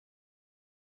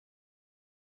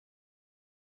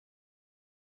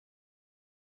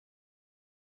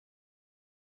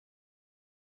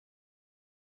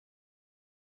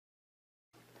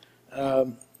I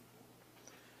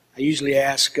usually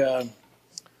ask, how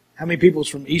many people's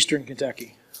from Eastern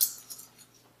Kentucky?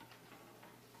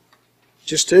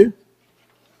 Just two?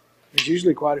 There's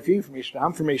usually quite a few from Eastern.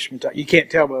 I'm from Eastern Kentucky. You can't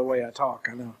tell by the way I talk,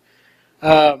 I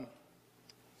know.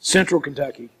 Central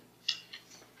Kentucky.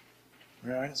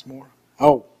 All right, that's more.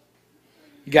 Oh,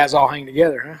 you guys all hang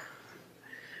together,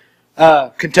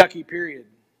 huh? Kentucky, period.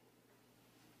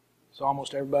 So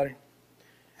almost everybody.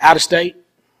 Out of state?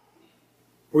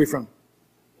 Where are you from?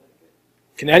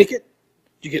 Connecticut?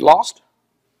 Did you get lost?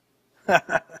 Yeah.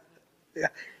 Where are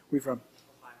you from?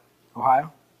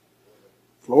 Ohio?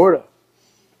 Florida.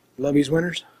 Love these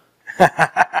winters.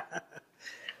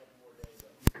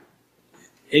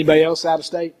 Anybody else out of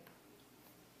state?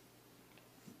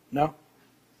 No?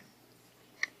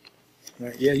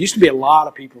 Right. Yeah, there used to be a lot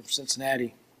of people from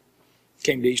Cincinnati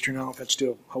came to Eastern. I don't know if that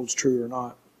still holds true or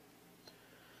not.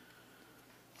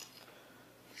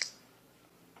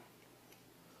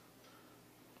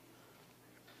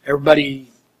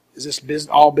 Everybody, is this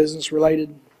all business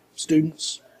related?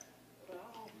 Students?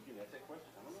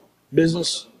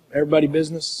 Business? Everybody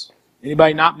business?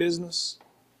 Anybody not business?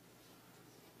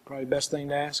 Probably the best thing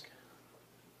to ask.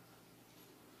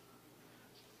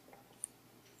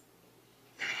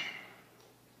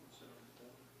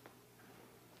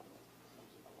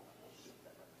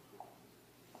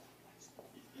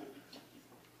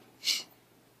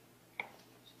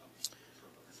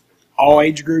 All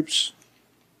age groups?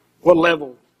 What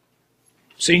level?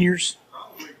 Seniors?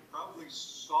 Probably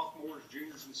sophomores,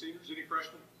 juniors, and seniors. Any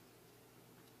freshmen?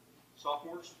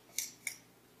 Sophomores,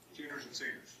 juniors, and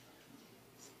seniors.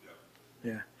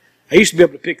 Yeah. I used to be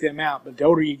able to pick them out, but the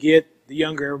older you get, the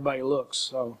younger everybody looks.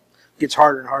 So it gets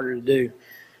harder and harder to do.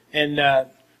 And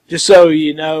just so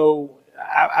you know,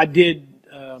 I did,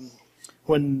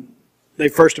 when they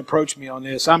first approached me on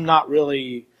this, I'm not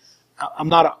an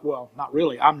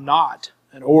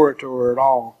orator at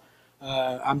all.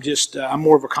 I'm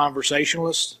more of a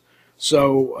conversationalist.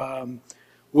 So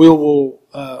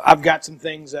I've got some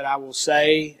things that I will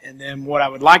say, and then what I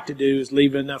would like to do is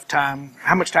leave enough time.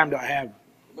 How much time do I have?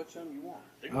 How much time do you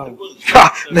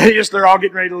want? They're all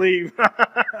getting ready to leave.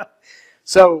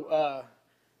 So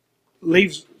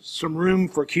leave some room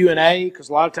for Q&A, because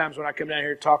a lot of times when I come down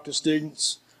here to talk to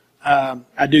students,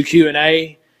 I do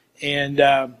Q&A,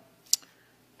 and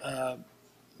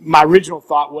my original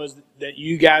thought was that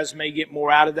you guys may get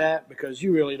more out of that, because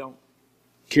you really don't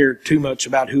care too much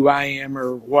about who I am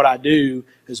or what I do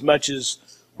as much as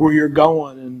where you're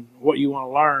going and what you want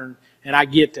to learn, and I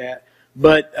get that.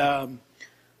 But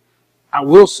I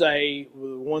will say,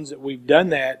 with the ones that we've done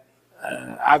that,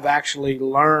 I've actually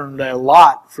learned a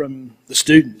lot from the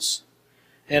students,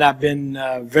 and I've been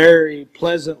very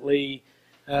pleasantly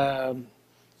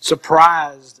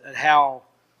surprised at how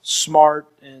smart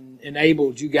and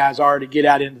enabled you guys are to get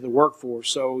out into the workforce.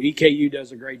 So EKU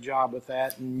does a great job with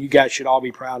that, and you guys should all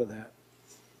be proud of that.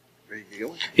 Ready to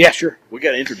go? Yeah, sure. We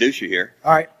got to introduce you here.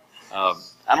 All right. I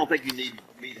don't think you need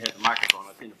me to have the microphone.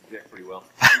 I tend to project pretty well.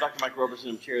 I'm Dr. Mike Roberson.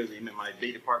 I'm chair of the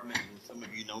MMIB department, and some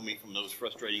of you know me from those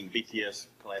frustrating BTS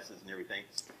classes and everything.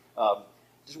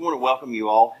 Just want to welcome you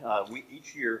all.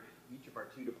 Each year, each of our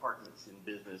two departments in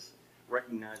business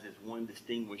recognizes one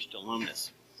distinguished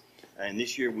alumnus. And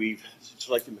this year we've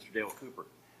selected Mr. Dale Cooper.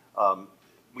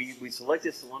 We selected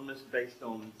this alumnus based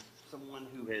on someone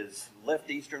who has left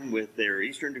Eastern with their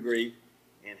Eastern degree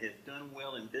and has done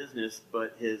well in business,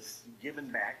 but has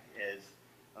given back, as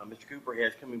Mr. Cooper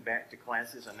has, coming back to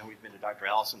classes. I know he's been to Dr.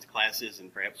 Allison's classes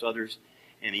and perhaps others,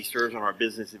 and he serves on our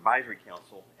Business Advisory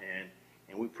Council.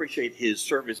 And we appreciate his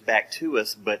service back to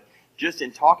us, but just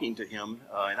in talking to him,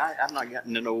 and I've not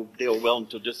gotten to know Dale well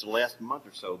until just the last month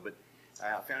or so, but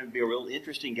I found him to be a real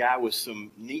interesting guy with some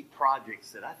neat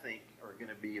projects that I think are going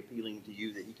to be appealing to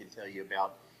you that he can tell you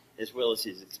about, as well as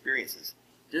his experiences.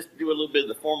 Just to do a little bit of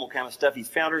the formal kind of stuff, he's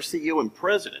founder, CEO, and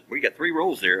president. We got 3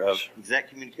 roles there of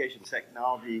Exact Communications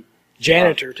Technology.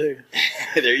 Janitor, too.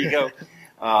 There you go.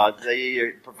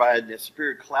 They provide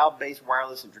superior cloud-based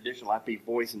wireless and traditional IP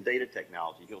voice and data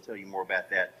technology. He'll tell you more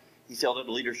about that. He's held other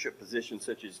leadership positions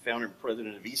such as founder and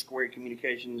president of E-Squared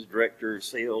Communications, director of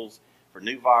sales for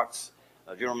Nuvox,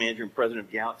 general manager and president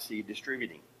of Galaxy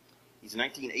Distributing. He's a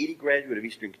 1980 graduate of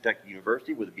Eastern Kentucky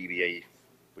University with a BBA,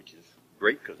 which is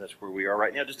great because that's where we are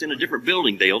right now, just in a different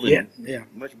building, Dale. Yeah.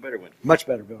 Much better one. Much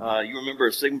better building. You remember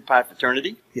a Sigma Pi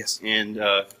fraternity? Yes. And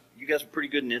you guys were pretty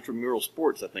good in intramural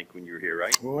sports, I think, when you were here,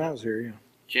 right? Well, I was here, yeah.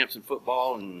 Champs in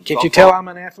football and Can't softball. you tell I'm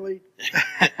an athlete?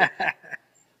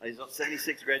 He's a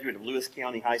 76 graduate of Lewis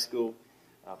County High School.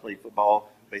 Played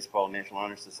football, baseball, National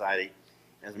Honor Society.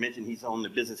 As I mentioned, he's on the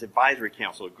Business Advisory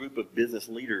Council, a group of business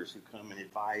leaders who come and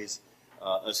advise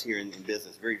us here in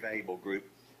business. Very valuable group.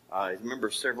 He's a member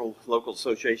of several local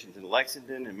associations in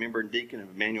Lexington, a member and deacon of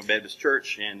Emmanuel Baptist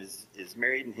Church, and is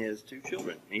married and has 2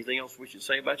 children. Anything else we should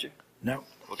say about you? No.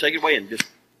 Well, take it away and just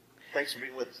thanks for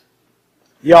being with us.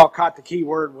 Y'all caught the key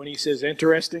word when he says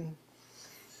interesting.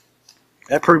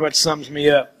 That pretty much sums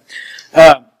me up.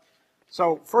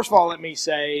 So first of all, let me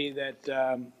say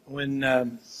that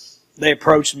when they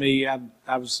approached me,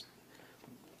 I was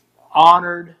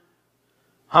honored,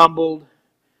 humbled,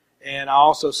 and I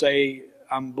also say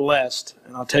I'm blessed.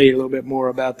 And I'll tell you a little bit more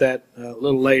about that a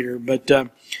little later. But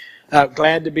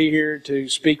glad to be here to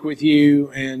speak with you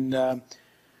and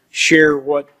share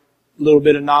what little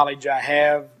bit of knowledge I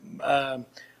have.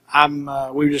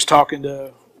 We were just talking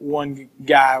to one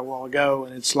guy a while ago,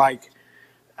 and it's like,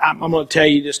 I'm going to tell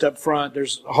you just up front,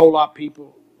 there's a whole lot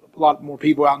more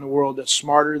people out in the world that's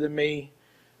smarter than me.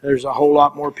 There's a whole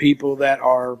lot more people that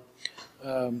are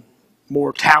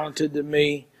more talented than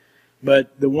me.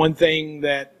 But the one thing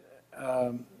that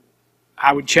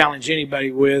I would challenge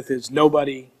anybody with is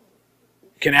nobody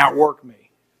can outwork me.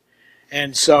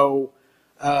 And so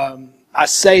I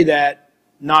say that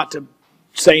not to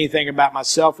say anything about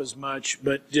myself as much,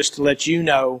 but just to let you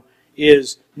know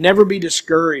is never be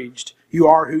discouraged. You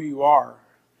are who you are,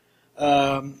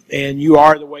 and you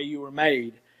are the way you were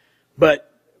made.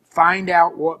 But find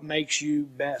out what makes you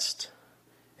best,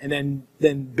 and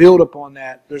then build upon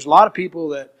that. There's a lot of people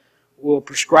that will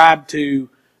prescribe to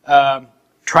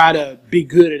try to be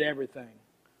good at everything.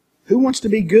 Who wants to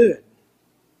be good?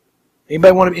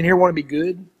 Anybody in here want to be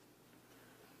good?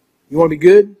 You want to be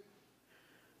good?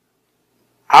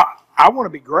 I want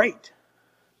to be great,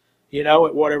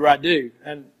 at whatever I do.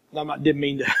 And didn't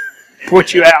mean to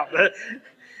put you out,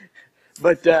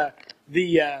 but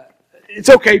it's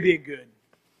okay being good.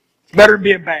 It's better than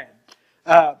being bad.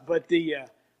 But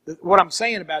what I'm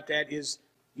saying about that is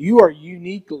you are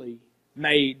uniquely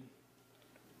made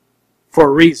for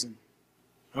a reason,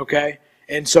 okay?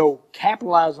 And so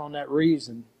capitalize on that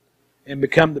reason and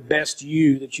become the best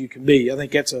you that you can be. I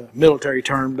think that's a military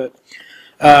term, but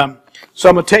so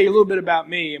I'm going to tell you a little bit about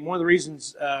me. And one of the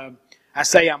reasons I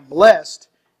say I'm blessed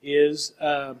is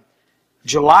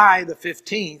July the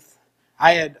 15th,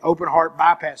 I had open heart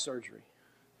bypass surgery,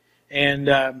 and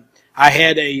I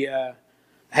had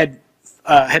had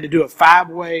to do a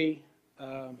 5-way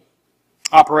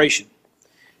operation.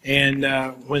 And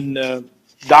when the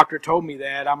doctor told me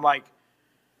that, I'm like,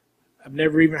 I've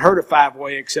never even heard of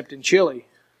 5-way except in Chile,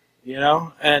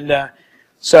 And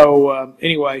so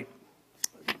anyway,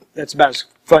 that's about as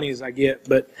funny as I get.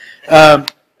 But I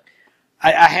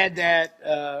had that.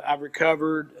 I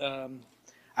recovered. Really,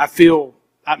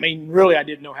 I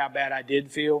didn't know how bad I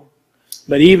did feel.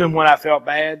 But even when I felt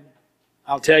bad,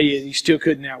 I'll tell you still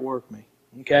couldn't outwork me.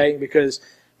 Okay? Because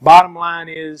bottom line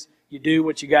is you do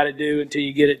what you got to do until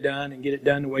you get it done and get it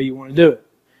done the way you want to do it.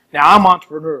 Now, I'm an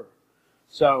entrepreneur.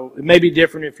 So it may be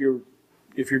different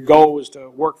if your goal is to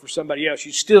work for somebody else.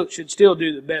 You should still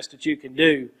do the best that you can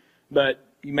do, but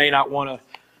you may not want to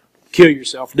kill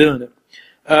yourself doing it.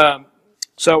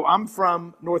 So I'm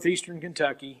from northeastern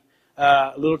Kentucky,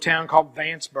 a little town called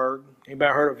Vanceburg.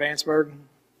 Anybody heard of Vanceburg?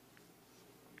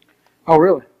 Oh,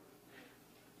 really?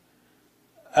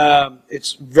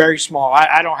 It's very small.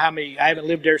 I don't know how many. I haven't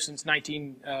lived there since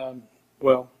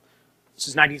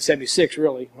 1976,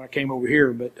 really, when I came over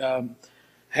here. But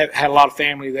had a lot of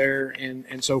family there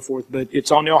and so forth. But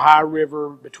it's on the Ohio River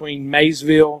between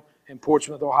Maysville and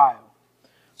Portsmouth, Ohio.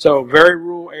 So very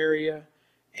rural area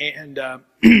and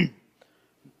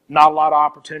not a lot of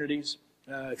opportunities.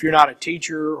 If you're not a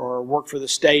teacher or work for the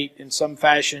state in some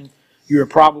fashion, you're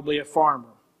probably a farmer.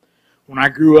 When I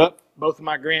grew up, both of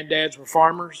my granddads were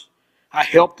farmers. I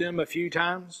helped them a few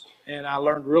times, and I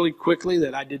learned really quickly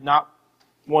that I did not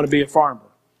want to be a farmer.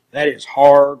 That is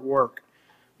hard work.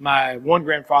 My one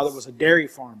grandfather was a dairy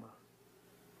farmer.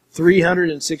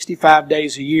 365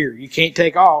 days a year. You can't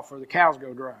take off or the cows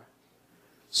go dry.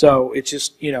 So it's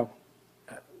just,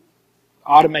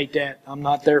 automate that. I'm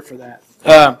not there for that.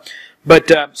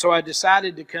 So I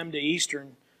decided to come to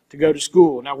Eastern to go to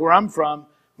school. Now, where I'm from,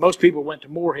 most people went to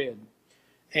Moorhead,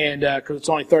 and because it's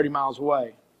only 30 miles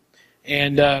away.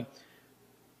 And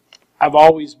I've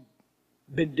always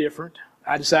been different.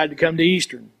 I decided to come to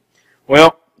Eastern.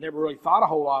 Well, never really thought a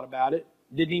whole lot about it.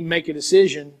 Didn't even make a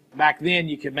decision. Back then,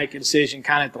 you could make a decision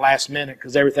kind of at the last minute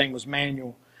because everything was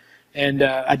manual. And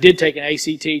I did take an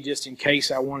ACT just in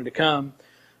case I wanted to come.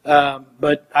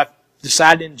 But I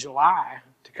decided in July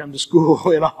to come to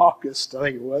school in August, I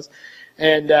think it was.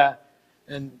 And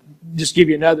just give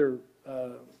you another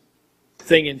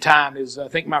thing in time is I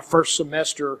think my first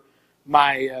semester,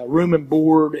 my room and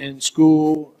board in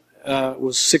school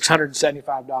was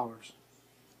 $675.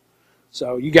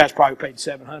 So you guys probably paid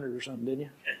 $700 or something, didn't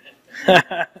you?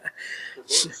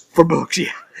 For books,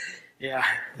 yeah. Yeah,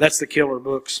 that's the killer,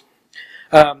 books.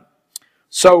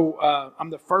 So I'm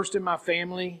the first in my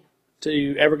family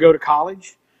to ever go to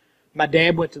college. My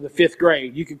dad went to the 5th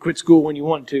grade. You could quit school when you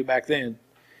wanted to back then.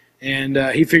 And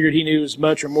he figured he knew as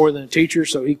much or more than a teacher,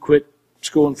 so he quit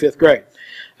school in 5th grade.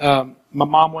 My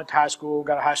mom went to high school,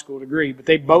 got a high school degree, but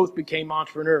they both became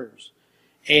entrepreneurs.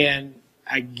 And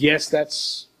I guess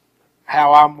that's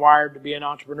how I'm wired to be an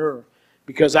entrepreneur,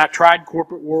 because I tried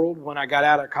corporate world when I got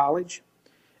out of college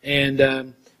and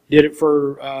did it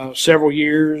for several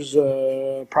years,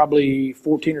 probably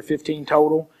 14 or 15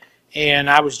 total. And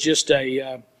I was just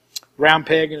a round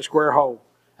peg in a square hole.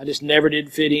 I just never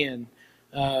did fit in.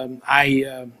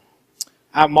 I'm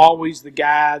always the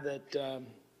guy that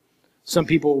some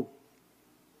people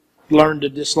learn to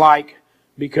dislike,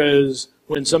 because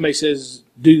when somebody says,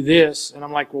 do this, and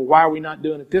I'm like, well, why are we not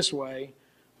doing it this way?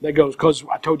 That goes, because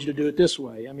I told you to do it this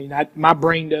way. I mean, my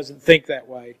brain doesn't think that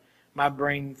way. My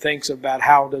brain thinks about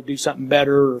how to do something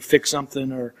better or fix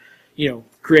something or,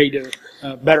 create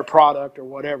a better product or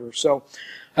whatever. So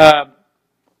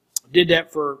did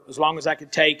that for as long as I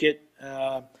could take it.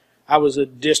 I was a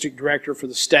district director for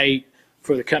the state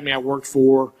for the company I worked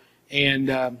for,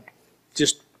 and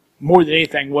just more than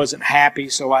anything wasn't happy,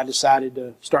 so I decided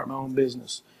to start my own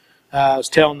business. I was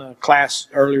telling the class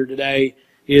earlier today,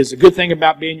 is a good thing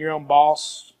about being your own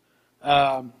boss.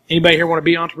 Anybody here want to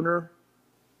be an entrepreneur?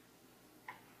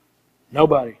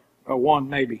 Nobody. Oh, one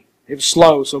maybe. It was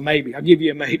slow, so maybe. I'll give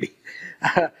you a maybe.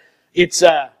 It's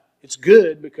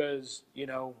good because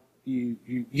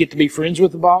you get to be friends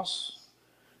with the boss.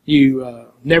 You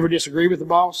never disagree with the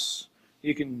boss.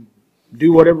 You can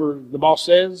do whatever the boss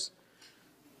says,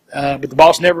 but the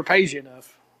boss never pays you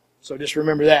enough. So just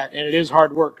remember that. And it is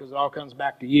hard work because it all comes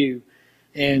back to you.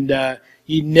 And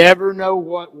you never know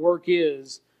what work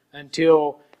is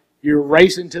until you're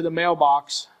racing to the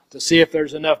mailbox to see if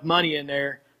there's enough money in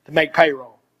there to make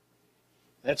payroll.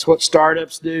 That's what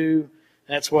startups do.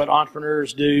 That's what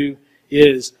entrepreneurs do,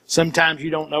 is sometimes you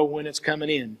don't know when it's coming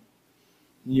in.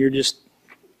 You're just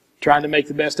trying to make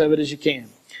the best of it as you can.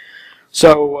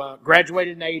 So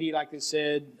graduated in 80, like they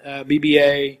said,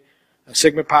 BBA,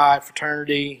 Sigma Pi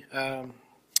fraternity. My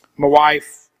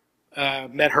wife,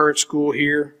 met her at school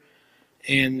here,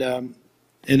 and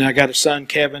I got a son,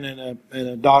 Kevin, and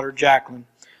a daughter, Jacqueline.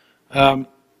 So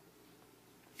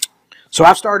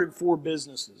I've started 4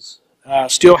 businesses.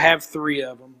 Still have 3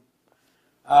 of them.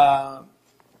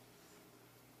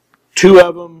 2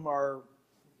 of them are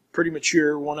pretty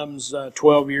mature. One of them's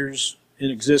 12 years in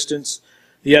existence.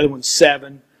 The other one's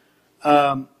 7.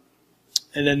 And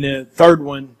then the third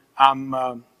one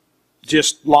I'm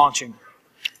just launching.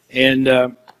 And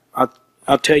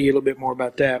I'll tell you a little bit more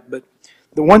about that. But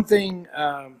the one thing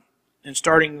in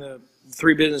starting the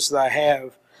 3 businesses that I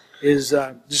have is,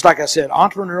 just like I said,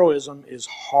 entrepreneurialism is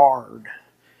hard.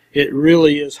 It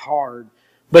really is hard.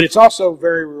 But it's also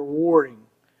very rewarding.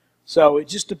 So it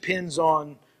just depends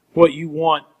on what you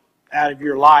want out of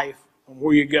your life and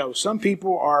where you go. Some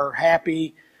people are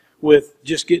happy with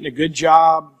just getting a good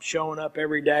job, showing up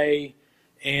every day,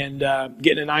 and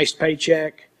getting a nice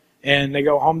paycheck, and they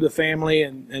go home to the family,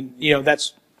 and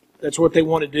that's what they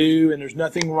want to do, and there's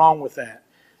nothing wrong with that.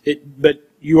 But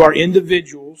you are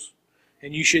individuals,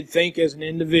 and you should think as an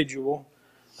individual,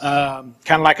 kind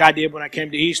of like I did when I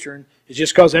came to Eastern. It's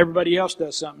just because everybody else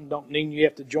does something don't mean you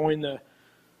have to join the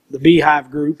Beehive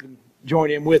group and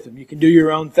join in with them. You can do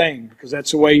your own thing because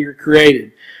that's the way you're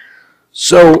created.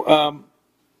 So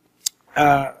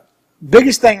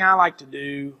biggest thing I like to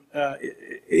do,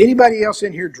 anybody else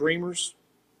in here dreamers?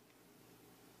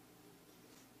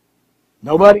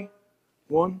 Nobody?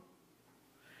 One?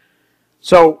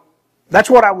 So that's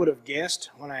what I would have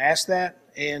guessed when I asked that.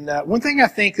 And one thing I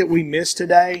think that we miss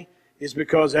today is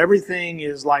because everything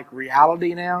is like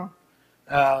reality now.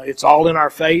 It's all in our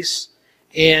face.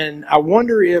 And I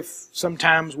wonder if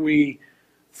sometimes we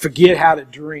forget how to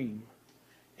dream.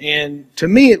 And to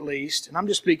me at least, and I'm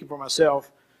just speaking for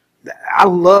myself, I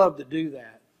love to do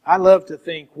that. I love to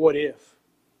think, what if?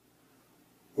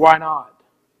 Why not?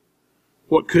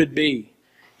 What could be?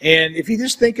 And if you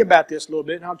just think about this a little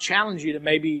bit, and I'll challenge you to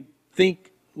maybe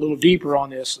think a little deeper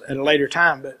on this at a later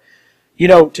time, but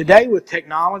today with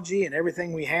technology and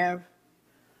everything we have,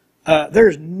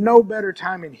 there's no better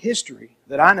time in history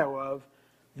that I know of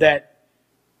that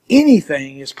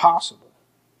anything is possible.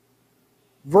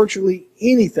 Virtually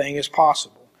anything is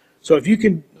possible. So if you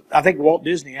can, I think Walt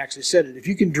Disney actually said it, if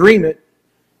you can dream it,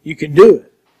 you can do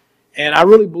it. And I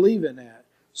really believe in that.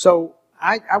 So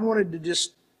I wanted to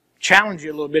just challenge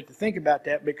you a little bit to think about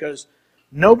that, because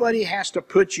nobody has to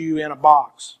put you in a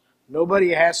box.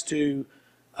 Nobody has to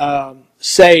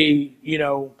say, you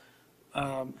know,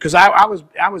 because I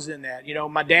was in that. You know,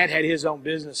 my dad had his own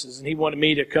businesses, and he wanted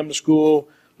me to come to school,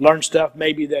 learn stuff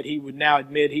maybe that he would now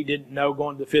admit he didn't know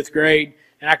going to the 5th grade,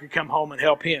 and I could come home and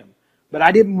help him. But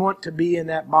I didn't want to be in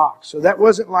that box. So that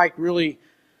wasn't like really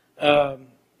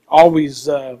always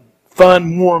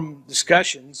fun, warm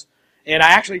discussions. And I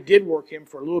actually did work him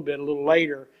for a little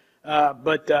later.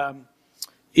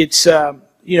 It's,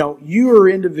 you know, you are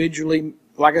individually,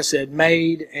 like I said,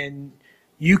 made, and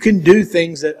you can do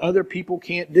things that other people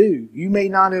can't do. You may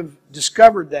not have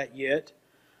discovered that yet,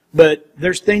 but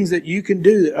there's things that you can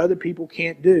do that other people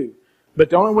can't do. But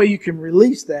the only way you can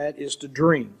release that is to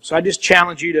dream. So I just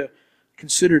challenge you to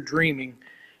consider dreaming.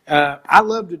 I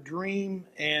love to dream,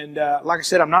 and like I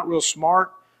said, I'm not real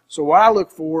smart. So what I look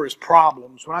for is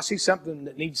problems. When I see something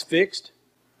that needs fixed,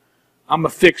 I'm a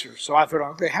fixer. So I thought,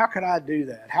 okay, how could I do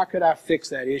that? How could I fix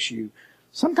that issue?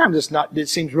 Sometimes it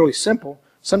seems really simple.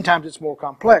 Sometimes it's more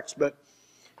complex. But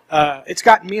it's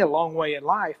gotten me a long way in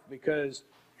life, because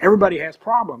everybody has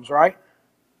problems, right?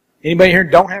 Anybody here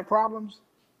don't have problems?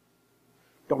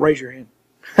 Don't raise your hand.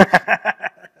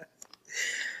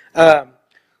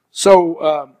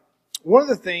 One of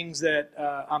the things that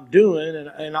I'm doing,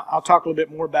 and I'll talk a little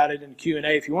bit more about it in the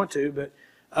Q&A if you want to, but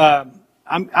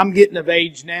I'm getting of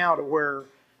age now to where,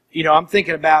 you know, I'm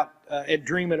thinking about and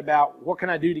dreaming about what can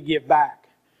I do to give back.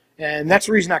 And that's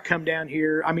the reason I come down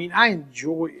here. I mean, I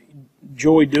enjoy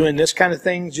doing this kind of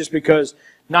things, just because,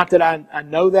 not that I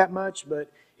know that much,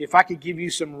 but if I could give you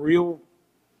some real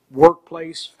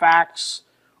workplace facts,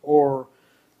 or,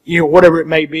 you know, whatever it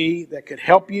may be that could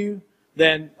help you,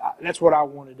 then that's what I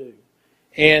want to do.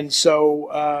 And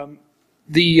so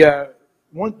the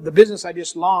business I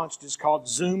just launched is called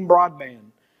Zoom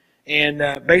Broadband.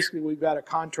 And basically we've got a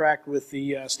contract with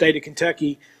the state of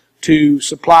Kentucky to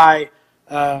supply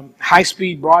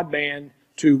high-speed broadband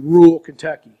to rural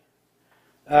Kentucky.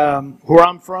 Where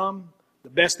I'm from, the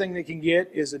best thing they can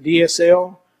get is a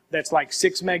DSL that's like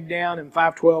 6 meg down and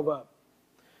 512 up.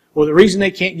 Well, the reason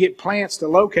they can't get plants to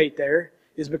locate there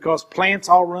is because plants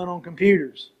all run on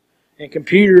computers. And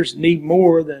computers need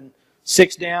more than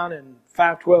 6 down and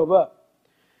 512 up.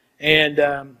 And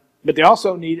but they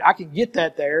also need, I can get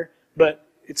that there, but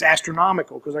it's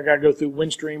astronomical because I got to go through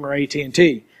Windstream or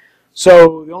AT&T.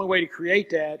 So the only way to create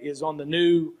that is on the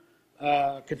new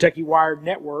Kentucky Wired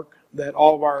network that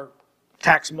all of our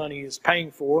tax money is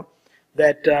paying for.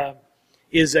 That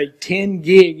is a 10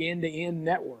 gig end-to-end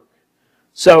network.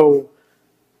 So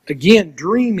again,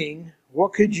 dreaming,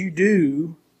 what could you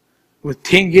do with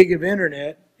 10 gig of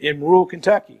internet in rural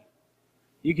Kentucky?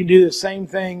 You can do the same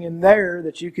thing in there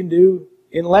that you can do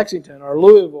in Lexington or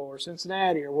Louisville or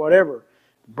Cincinnati or whatever.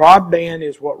 Broadband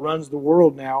is what runs the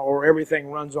world now, or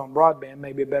everything runs on broadband,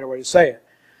 maybe a better way to say it.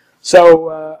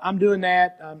 So I'm doing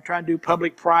that. I'm trying to do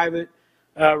public-private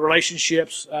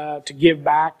relationships to give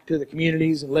back to the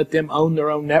communities and let them own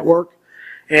their own network.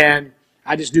 And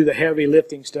I just do the heavy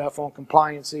lifting stuff on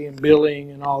compliancy and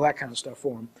billing and all that kind of stuff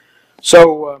for them.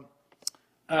 So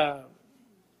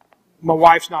my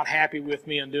wife's not happy with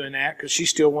me on doing that because she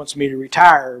still wants me to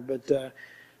retire, but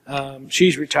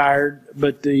she's retired.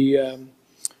 But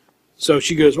so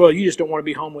she goes, well, you just don't want to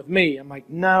be home with me. I'm like,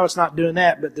 no, it's not doing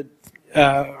that. But the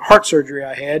heart surgery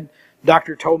I had,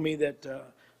 doctor told me that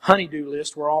honeydew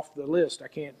lists were off the list. I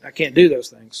can't do those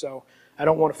things. So I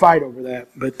don't want to fight over that.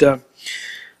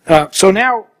 But so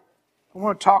now I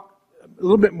want to talk a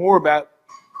little bit more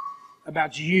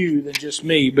about you than just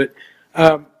me. But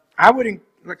I would,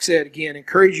 like I said, again,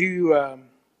 encourage you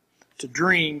to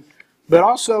dream, but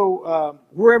also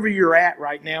wherever you're at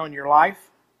right now in your life,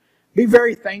 be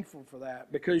very thankful for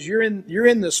that, because you're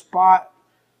in the spot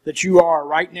that you are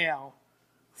right now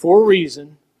for a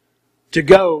reason to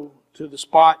go to the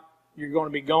spot you're going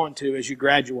to be going to as you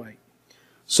graduate.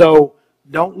 So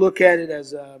don't look at it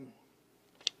as a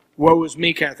woe is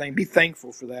me kind of thing. Be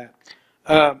thankful for that.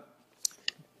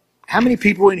 How many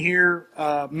people in here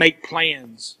make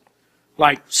plans,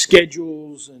 like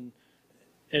schedules,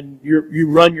 and you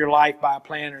run your life by a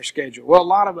plan or schedule? Well, a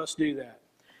lot of us do that.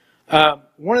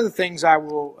 One of the things I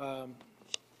will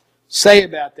say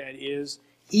about that is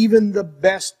even the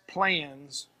best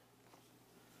plans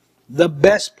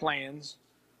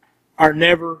are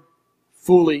never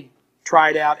fully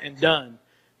tried out and done.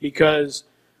 Because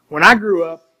when I grew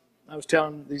up, I was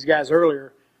telling these guys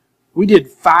earlier, we did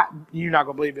you're not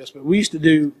going to believe this, but we'd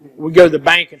go to the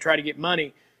bank and try to get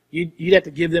money. You'd have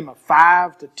to give them a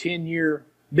 5 to 10 year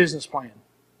business plan.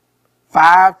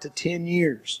 5 to 10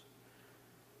 years.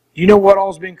 Do you know what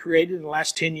all's been created in the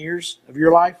last 10 years of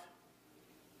your life?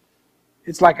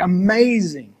 It's like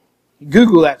amazing.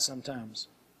 Google that sometimes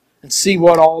and see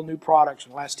what all new products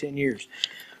in the last 10 years.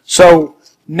 So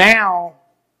now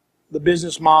the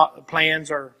business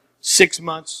plans are 6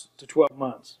 months to 12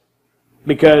 months.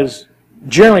 Because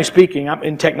generally speaking,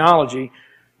 in technology,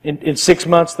 in 6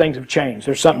 months things have changed.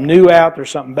 There's something new out,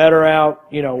 there's something better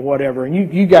out, whatever.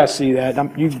 And you guys see that.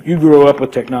 You grew up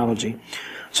with technology.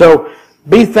 So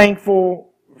be thankful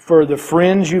for the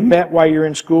friends you met while you're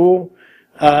in school.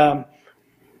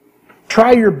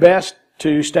 Try your best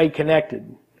to stay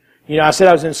connected. I said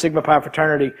I was in Sigma Pi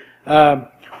fraternity.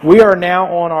 We are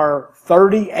now on our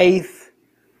 38th,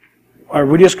 or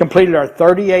we just completed our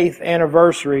 38th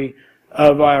anniversary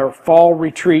of our fall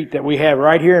retreat that we have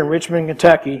right here in Richmond,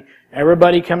 Kentucky.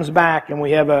 Everybody comes back and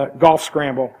we have a golf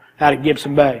scramble out at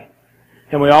Gibson Bay.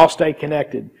 And we all stay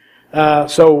connected.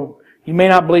 So you may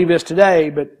not believe this today,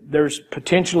 but there's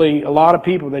potentially a lot of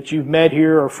people that you've met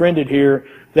here or friended here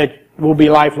that will be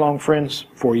lifelong friends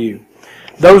for you.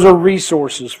 Those are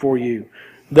resources for you.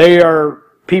 They are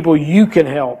people you can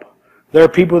help. There are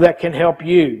people that can help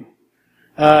you.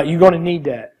 You're going to need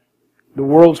that. The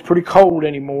world's pretty cold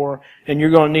anymore, and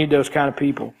you're going to need those kind of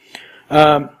people.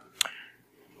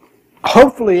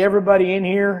 Hopefully everybody in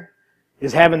here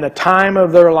is having the time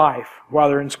of their life while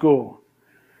they're in school.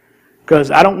 Because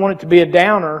I don't want it to be a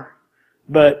downer,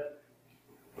 but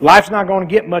life's not going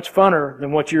to get much funner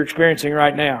than what you're experiencing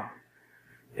right now.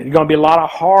 There's going to be a lot of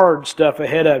hard stuff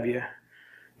ahead of you.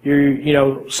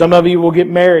 Some of you will get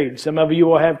married. Some of you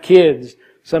will have kids.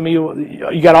 Some of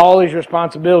you got all these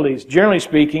responsibilities. Generally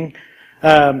speaking,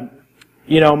 when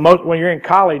you're in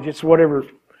college, it's whatever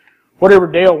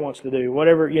Dale wants to do,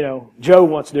 whatever, Joe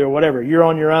wants to do, or whatever. You're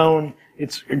on your own.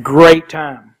 It's a great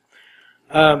time.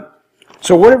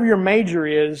 So whatever your major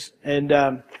is,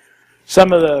 and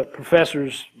some of the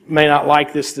professors may not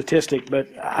like this statistic, but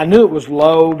I knew it was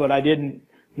low, but I didn't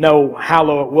know how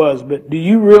low it was. But do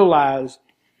you realize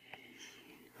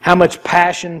how much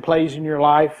passion plays in your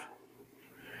life?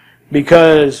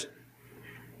 Because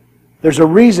there's a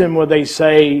reason what they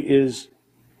say is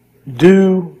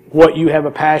do what you have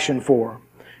a passion for.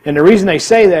 And the reason they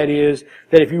say that is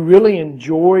that if you really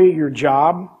enjoy your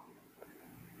job,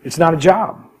 it's not a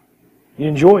job. You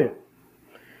enjoy it.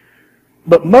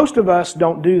 But most of us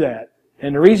don't do that.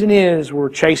 And the reason is we're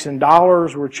chasing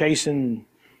dollars, we're chasing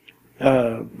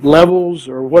levels,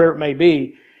 or whatever it may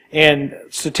be. And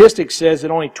statistics says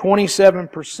that only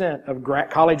 27% of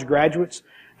college graduates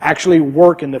actually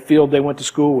work in the field they went to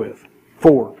school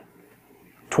for.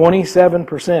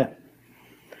 27%.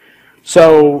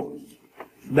 So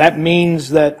that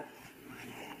means that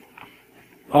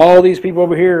all these people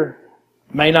over here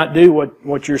may not do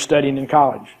what you're studying in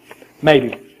college.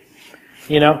 Maybe.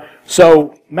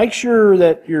 So make sure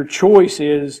that your choice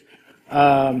is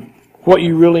what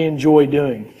you really enjoy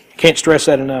doing. Can't stress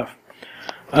that enough.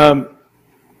 And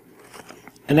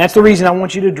that's the reason I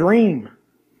want you to dream.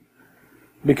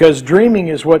 Because dreaming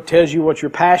is what tells you what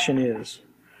your passion is.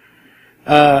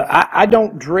 I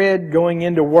don't dread going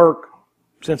into work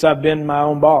since I've been my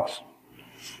own boss.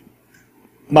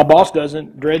 My boss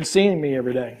doesn't dread seeing me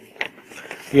every day.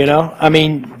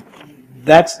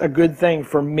 That's a good thing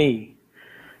for me.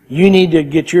 You need to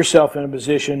get yourself in a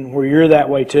position where you're that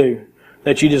way too.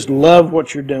 That you just love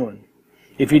what you're doing.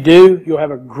 If you do, you'll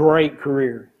have a great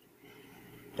career.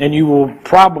 And you will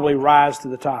probably rise to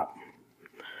the top.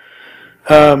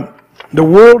 The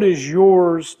world is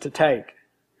yours to take.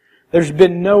 There's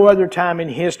been no other time in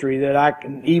history that I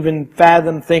can even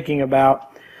fathom thinking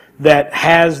about that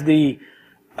has the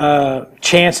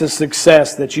chance of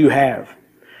success that you have.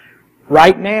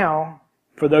 Right now,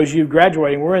 for those of you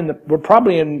graduating, we're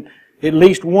probably in at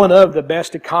least one of the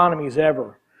best economies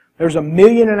ever. There's 1.5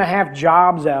 million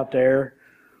jobs out there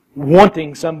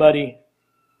wanting somebody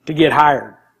to get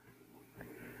hired.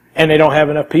 And they don't have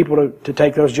enough people to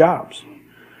take those jobs.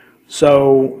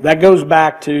 So that goes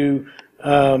back to,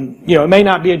 it may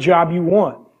not be a job you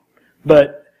want.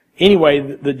 But anyway,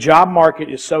 the job market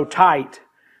is so tight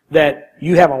that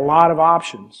you have a lot of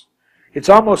options. It's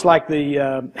almost like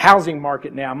the housing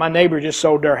market now. My neighbor just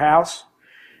sold their house.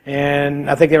 And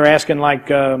I think they were asking like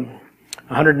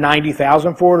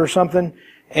 $190,000 for it or something.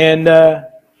 And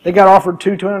they got offered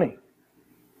 $220,000.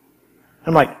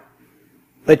 I'm like,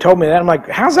 they told me that. I'm like,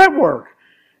 how's that work?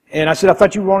 And I said, I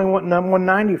thought you were only wanting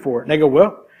 $190,000 for it. And they go,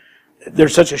 well,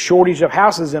 there's such a shortage of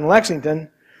houses in Lexington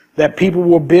that people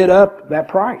will bid up that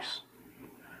price.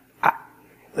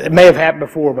 It may have happened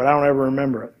before, but I don't ever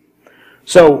remember it.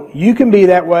 So you can be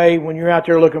that way when you're out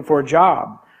there looking for a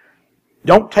job.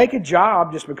 Don't take a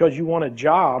job just because you want a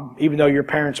job, even though your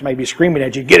parents may be screaming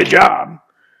at you, get a job.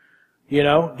 You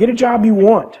know, get a job you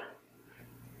want.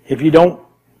 If you're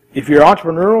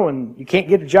entrepreneurial and you can't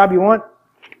get the job you want,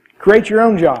 create your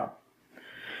own job.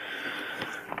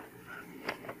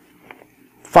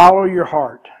 Follow your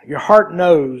heart. Your heart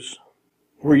knows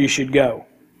where you should go.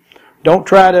 Don't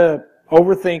try to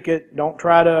overthink it. Don't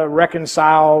try to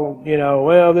reconcile,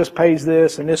 well, this pays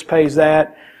this and this pays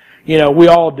that. We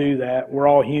all do that. We're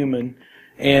all human,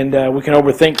 and we can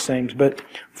overthink things. But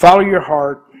follow your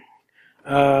heart.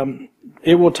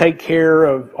 It will take care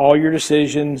of all your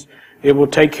decisions. It will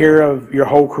take care of your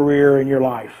whole career and your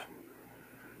life.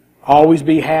 Always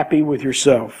be happy with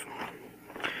yourself.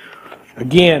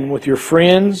 Again, with your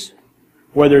friends,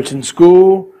 whether it's in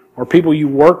school or people you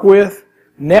work with,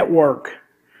 network.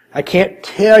 I can't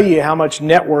tell you how much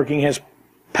networking has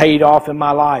paid off in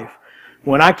my life.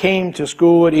 When I came to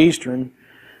school at Eastern,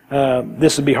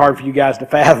 this would be hard for you guys to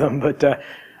fathom, but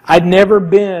I'd never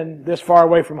been this far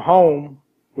away from home,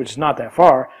 which is not that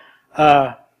far,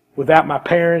 without my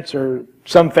parents or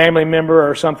some family member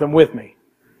or something with me.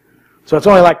 So it's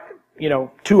only like,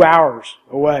 2 hours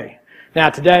away. Now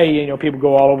today, people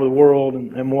go all over the world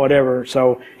and whatever,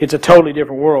 so it's a totally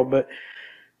different world. But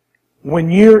when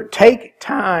you take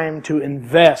time to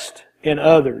invest in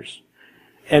others,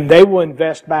 and they will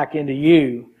invest back into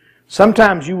you,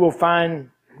 sometimes you will find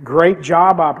great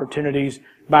job opportunities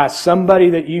by somebody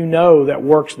that you know that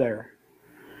works there.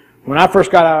 When I first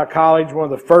got out of college, one of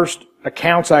the first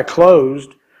accounts I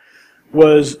closed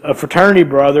was a fraternity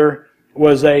brother,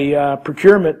 was a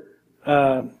procurement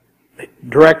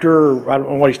director, I don't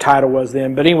know what his title was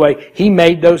then, but anyway, he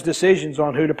made those decisions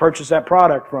on who to purchase that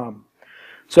product from.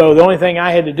 So the only thing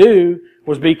I had to do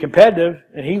was be competitive,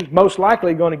 and he was most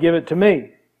likely going to give it to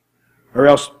me, or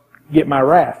else get my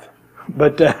wrath.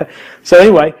 But so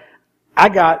anyway, I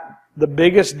got the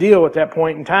biggest deal at that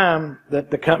point in time that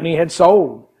the company had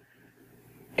sold.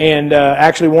 And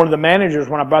actually one of the managers,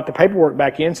 when I brought the paperwork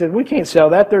back in, said, we can't sell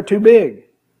that, they're too big.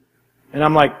 And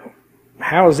I'm like,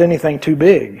 how is anything too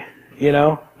big?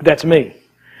 That's me.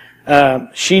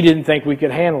 She didn't think we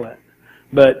could handle it.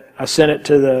 But I sent it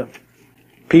to the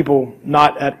people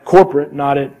not at corporate,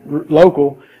 not at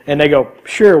local, and they go,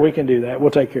 sure, we can do that.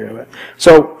 We'll take care of it.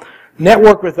 So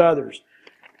network with others.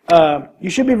 You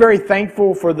should be very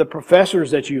thankful for the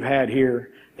professors that you've had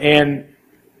here, and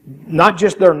not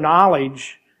just their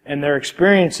knowledge and their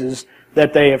experiences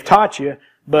that they have taught you,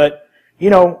 but,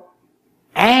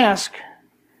 ask,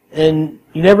 and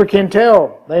you never can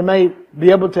tell. They may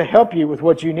be able to help you with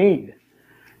what you need.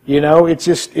 It's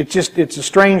a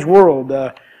strange world.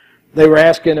 They were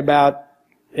asking about,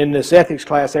 in this ethics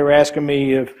class, they were asking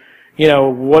me if,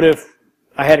 what if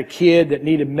I had a kid that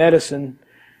needed medicine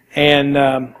and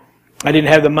I didn't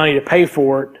have the money to pay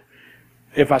for it.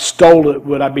 If I stole it,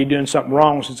 would I be doing something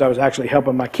wrong since I was actually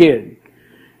helping my kid?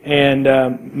 And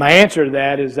my answer to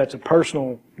that is that's a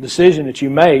personal decision that you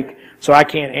make, so I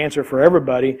can't answer for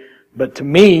everybody. But to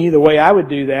me, the way I would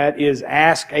do that is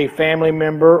ask a family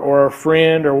member or a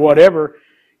friend or whatever,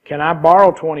 can I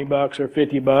borrow $20 or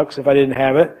 $50 if I didn't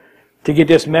have it to get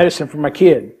this medicine for my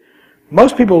kid?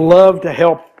 Most people love to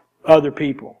help other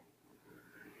people.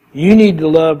 You need to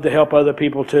love to help other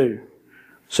people too.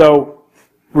 So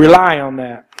rely on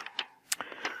that.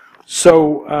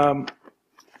 So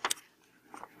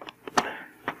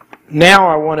now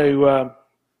I want to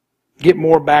get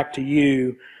more back to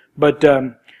you. But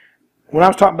when I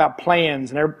was talking about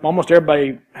plans, and almost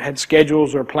everybody had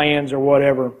schedules or plans or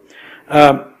whatever,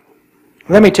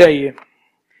 let me tell you,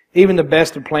 even the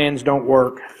best of plans don't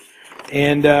work.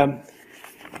 And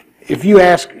if you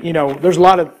ask, there's a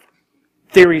lot of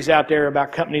theories out there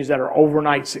about companies that are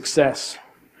overnight success,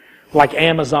 like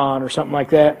Amazon or something like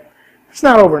that. It's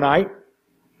not overnight.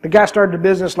 The guy started the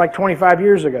business like 25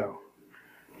 years ago.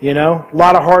 A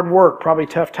lot of hard work, probably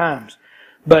tough times.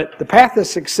 But the path of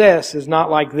success is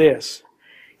not like this.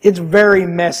 It's very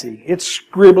messy. It's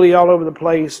scribbly all over the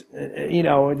place.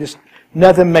 Just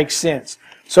nothing makes sense.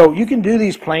 So you can do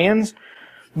these plans,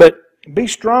 but be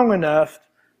strong enough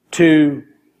to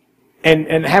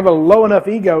and have a low enough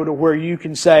ego to where you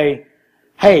can say,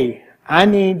 hey, I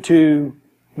need to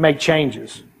make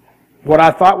changes. What I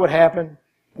thought would happen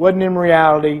wasn't in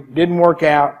reality, didn't work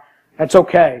out. That's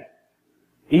okay.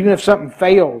 Even if something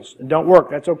fails and don't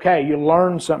work, that's okay. You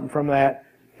learn something from that,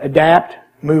 adapt,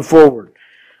 move forward.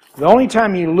 The only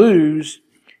time you lose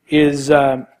is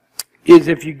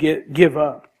if you give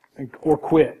up or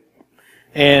quit.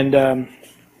 And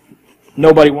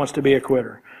nobody wants to be a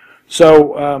quitter.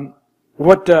 So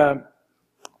what I'm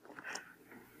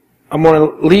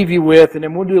going to leave you with, and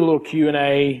then we'll do a little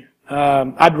Q&A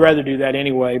I'd rather do that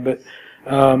anyway, but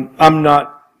I'm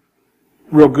not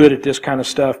real good at this kind of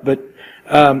stuff. But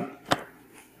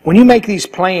when you make these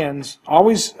plans, I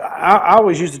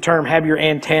always use the term have your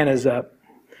antennas up.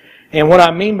 And what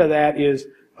I mean by that is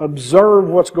observe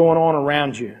what's going on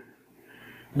around you.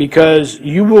 Because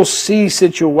you will see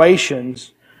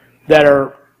situations that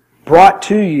are brought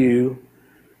to you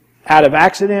out of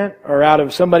accident or out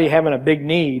of somebody having a big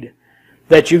need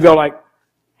that you go like,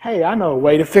 hey, I know a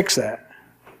way to fix that.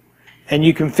 And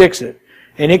you can fix it.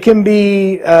 And it can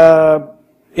be in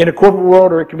a corporate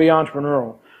world or it can be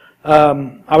entrepreneurial.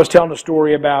 I was telling a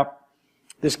story about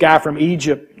this guy from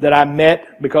Egypt that I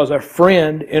met because a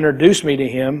friend introduced me to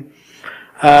him.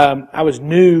 I was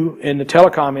new in the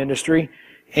telecom industry,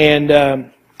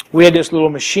 and we had this little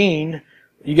machine.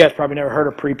 You guys probably never heard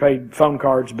of prepaid phone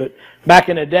cards, but back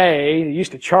in the day, they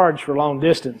used to charge for long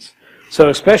distance. So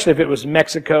especially if it was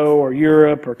Mexico or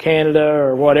Europe or Canada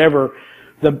or whatever,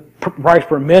 the price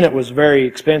per minute was very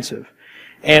expensive.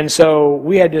 And so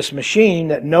we had this machine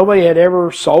that nobody had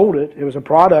ever sold it. It was a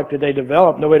product that they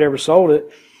developed. Nobody had ever sold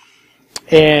it.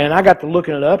 And I got to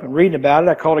looking it up and reading about it.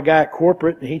 I called a guy at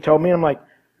corporate, and he told me, I'm like,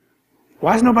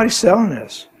 why is nobody selling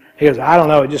this? He goes, I don't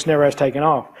know. It just never has taken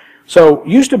off. So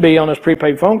used to be on those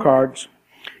prepaid phone cards,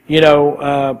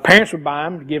 parents would buy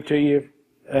them to give to you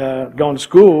going to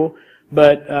school,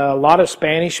 but a lot of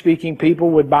Spanish-speaking people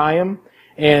would buy them,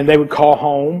 and they would call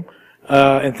home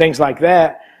and things like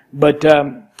that. But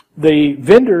the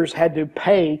vendors had to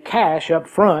pay cash up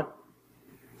front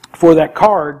for that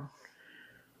card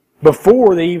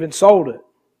before they even sold it.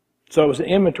 So it was an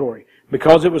inventory.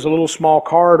 Because it was a little small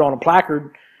card on a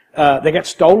placard, they got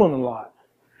stolen a lot.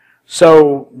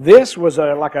 So this was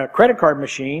like a credit card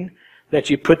machine that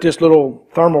you put this little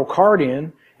thermal card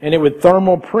in, and it would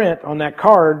thermal print on that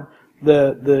card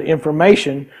the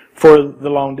information for the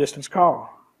long distance call.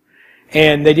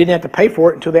 And they didn't have to pay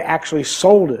for it until they actually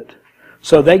sold it.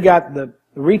 So they got the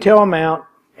retail amount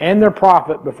and their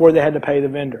profit before they had to pay the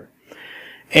vendor.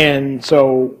 And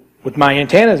so with my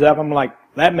antennas up, I'm like,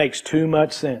 that makes too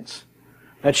much sense.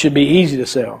 That should be easy to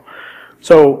sell.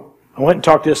 So I went and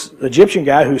talked to this Egyptian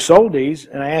guy who sold these,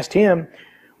 and I asked him,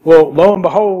 well, lo and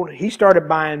behold, he started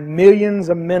buying millions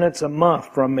of minutes a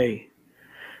month from me.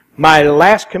 My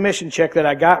last commission check that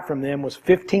I got from them was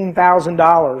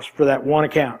 $15,000 for that one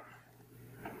account.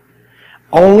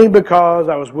 Only because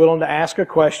I was willing to ask a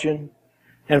question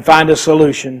and find a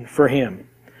solution for him.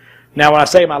 Now, when I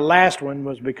say my last one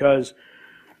was because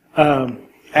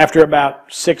after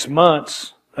about 6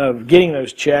 months of getting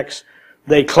those checks,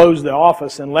 they closed the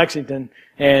office in Lexington,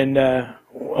 and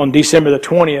on December the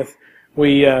 20th,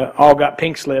 we all got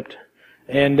pink slipped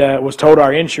and was told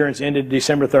our insurance ended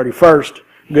December 31st.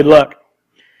 Good luck.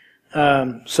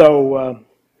 So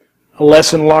a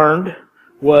lesson learned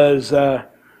was,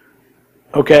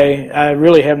 okay, I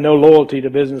really have no loyalty to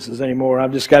businesses anymore.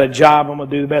 I've just got a job. I'm going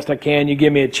to do the best I can. You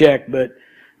give me a check, but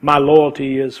my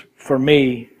loyalty is for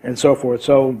me and so forth.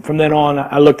 So from then on,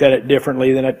 I looked at it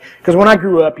differently than because when I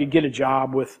grew up, you get a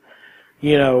job with,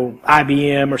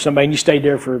 IBM or somebody, and you stayed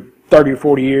there for 30 or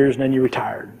 40 years, and then you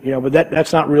retired. But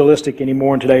that's not realistic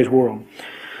anymore in today's world.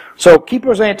 So keep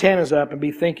those antennas up and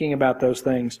be thinking about those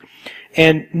things.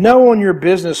 And know on your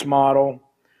business model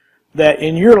that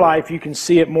in your life you can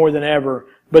see it more than ever,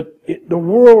 but the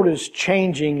world is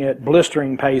changing at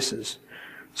blistering paces.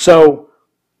 So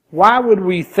why would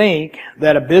we think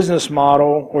that a business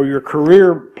model or your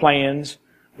career plans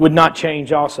would not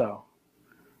change also?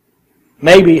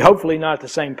 Maybe, hopefully not at the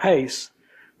same pace,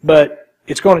 but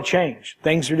it's going to change.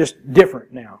 Things are just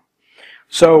different now.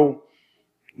 So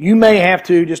you may have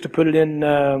to, just to put it in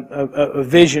a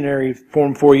visionary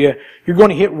form for you, you're going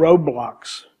to hit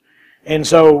roadblocks. And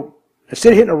so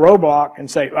instead of hitting a roadblock and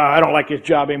say, I don't like this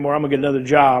job anymore, I'm going to get another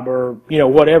job, or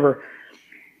whatever,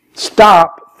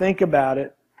 stop, think about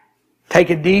it,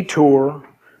 take a detour,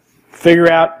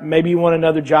 figure out maybe you want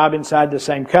another job inside the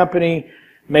same company,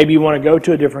 maybe you want to go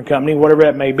to a different company, whatever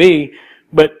that may be,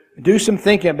 but do some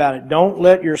thinking about it. Don't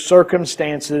let your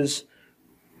circumstances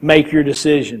make your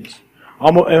decisions.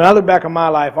 And I look back on my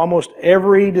life, almost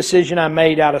every decision I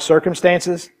made out of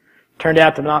circumstances turned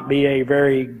out to not be a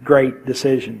very great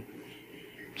decision.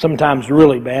 Sometimes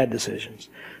really bad decisions.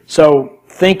 So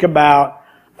think about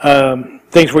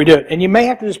things where you do it. And you may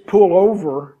have to just pull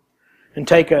over and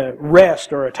take a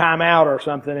rest or a time out or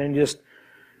something and just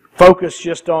focus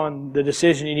just on the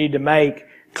decision you need to make.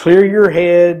 Clear your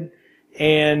head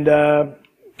and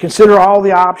consider all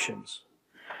the options.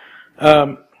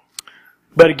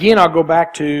 But again, I'll go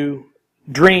back to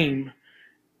dream,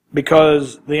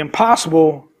 because the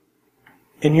impossible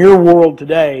in your world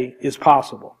today is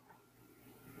possible.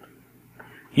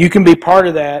 You can be part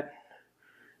of that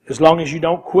as long as you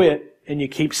don't quit and you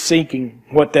keep seeking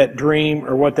what that dream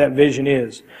or what that vision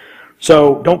is.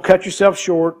 So don't cut yourself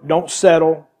short. Don't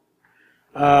settle.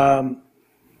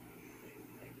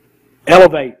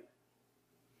 Elevate.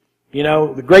 You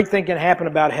know, the great thing can happen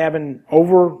about having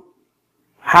overly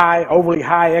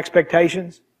high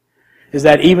expectations is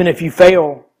that even if you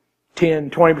fail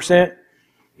 10, 20%,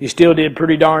 you still did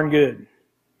pretty darn good.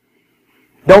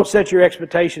 Don't set your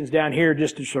expectations down here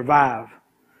just to survive.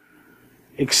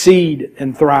 Exceed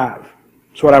and thrive.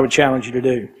 That's what I would challenge you to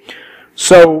do.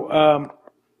 So,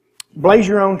 blaze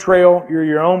your own trail. You're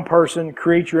your own person.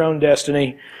 Create your own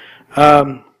destiny.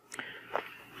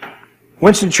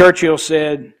 Winston Churchill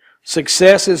said,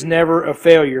 "Success is never a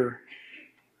failure.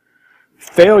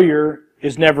 Failure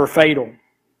is never fatal.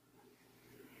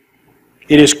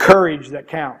 It is courage that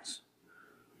counts."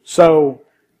 So,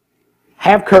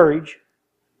 have courage.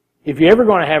 If you're ever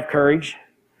going to have courage,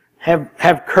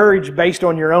 have courage based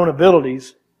on your own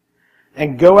abilities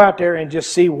and go out there and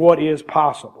just see what is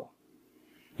possible.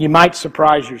 You might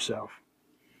surprise yourself.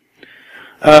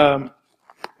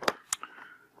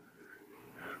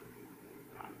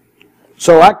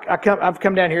 So I've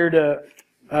come down here to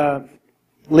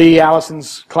Lee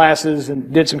Allison's classes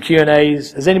and did some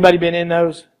Q&As. Has anybody been in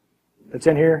those that's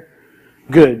in here?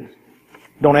 Good.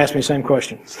 Don't ask me the same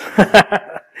questions.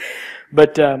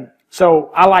 But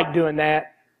so I like doing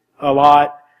that a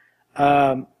lot.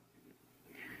 Mr.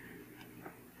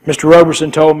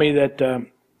 Roberson told me that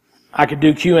I could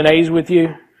do Q&As with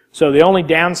you. So the only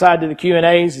downside to the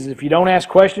Q&As is if you don't ask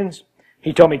questions,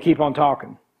 he told me keep on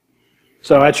talking.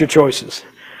 So that's your choices.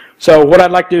 So what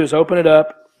I'd like to do is open it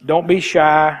up. Don't be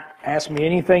shy. Ask me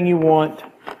anything you want.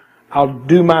 I'll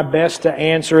do my best to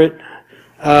answer it,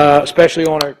 especially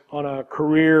on a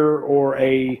career or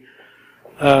a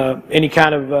any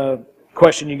kind of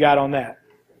question you got on that.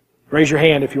 Raise your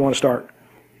hand if you want to start.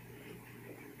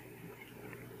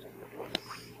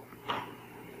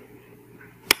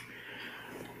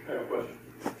 I have a question.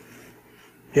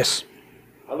 Yes.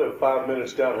 I live 5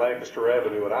 minutes down Lancaster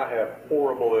Avenue and I have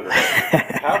horrible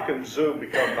internet. How can Zoom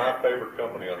become my favorite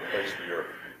company on the face of the earth?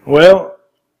 Well,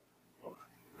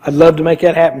 I'd love to make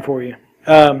that happen for you. It's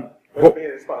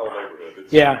my whole neighborhood.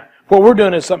 Yeah. What we're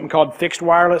doing is something called fixed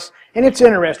wireless, and it's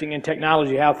interesting in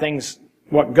technology how things,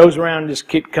 what goes around just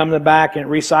keep coming back and it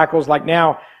recycles. Like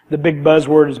now, the big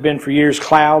buzzword has been for years,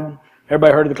 cloud.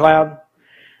 Everybody heard of the cloud?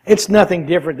 It's nothing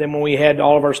different than when we had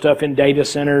all of our stuff in data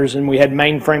centers and we had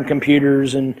mainframe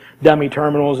computers and dummy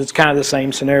terminals. It's kind of the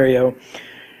same scenario.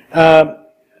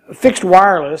 Fixed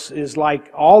wireless is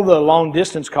like all the long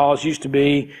distance calls used to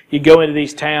be. You go into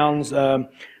these towns.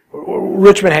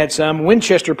 Richmond had some.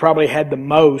 Winchester probably had the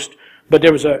most, but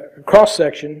there was a cross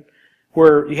section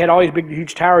where you had all these big,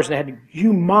 huge towers and they had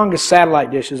humongous satellite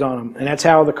dishes on them, and that's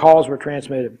how the calls were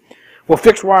transmitted. Well,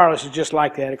 fixed wireless is just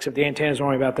like that, except the antennas are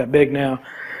only about that big now.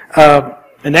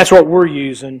 And that's what we're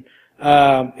using.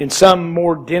 In some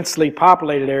more densely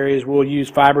populated areas, we'll use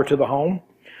fiber to the home.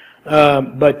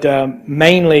 But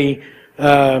mainly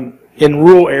in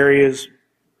rural areas,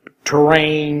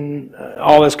 terrain,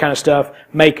 all this kind of stuff,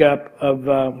 makeup of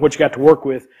what you got to work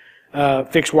with.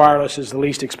 Fixed wireless is the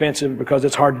least expensive because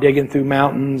it's hard digging through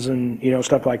mountains and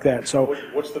stuff like that. So,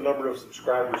 what's the number of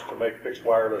subscribers to make fixed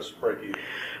wireless break even?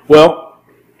 Well,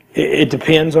 it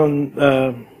depends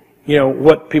on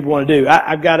what people want to do.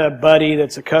 I've got a buddy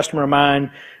that's a customer of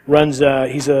mine. Runs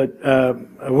he's a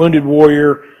wounded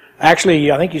warrior. Actually,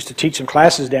 I think he used to teach some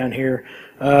classes down here.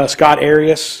 Scott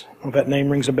Arias. I don't know if that name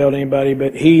rings a bell to anybody,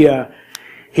 but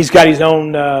he's got his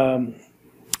own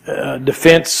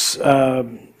defense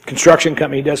construction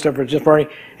company. He does stuff for his party,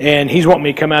 and he's wanting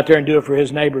me to come out there and do it for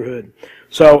his neighborhood.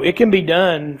 So it can be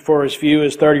done for as few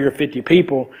as 30 or 50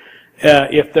 people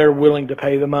if they're willing to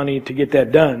pay the money to get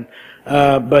that done.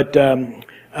 But the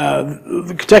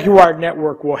Kentucky Wired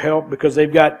Network will help because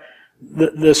they've got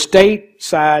the state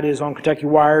side is on Kentucky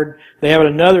Wired. They have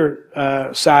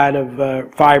another side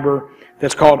of fiber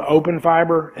that's called Open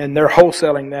Fiber, and they're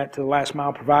wholesaling that to the last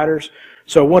mile providers.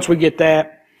 So once we get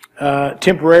that,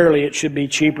 temporarily it should be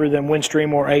cheaper than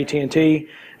Windstream or AT&T.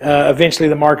 Eventually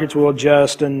the markets will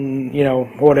adjust and,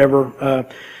 whatever.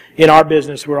 In our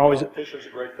business, we're always... Competition's a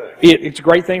great thing. It's a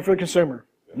great thing for the consumer,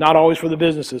 not always for the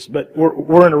businesses, but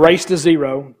we're in a race to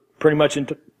zero, pretty much in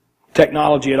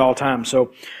technology at all times.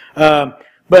 So,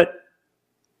 but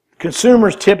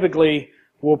consumers typically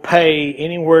will pay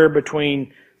anywhere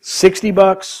between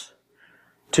 $60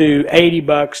 to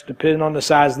 $80, depending on the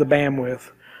size of the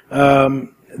bandwidth.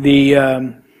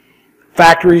 The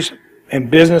factories and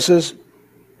businesses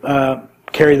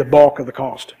carry the bulk of the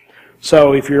cost.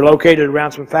 So if you're located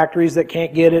around some factories that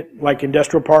can't get it, like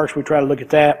industrial parks, we try to look at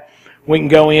that. We can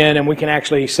go in and we can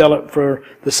actually sell it for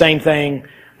the same thing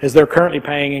as they're currently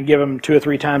paying and give them 2 or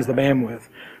 3 times the bandwidth.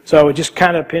 So it just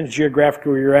kind of depends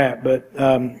geographically where you're at. But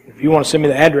if you want to send me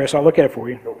the address, I'll look at it for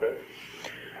you. Okay.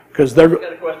 Because they're.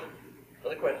 Got a question?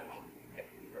 Another question? Okay,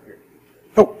 right here.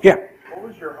 Oh, yeah. What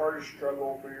was your hardest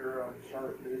struggle for your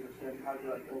service business, and how did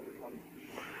you overcome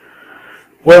it?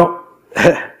 Well,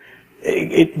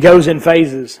 it goes in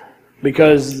phases,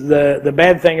 because the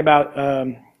bad thing about,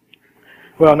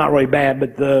 well, not really bad,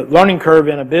 but the learning curve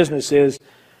in a business is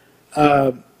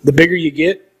the bigger you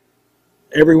get,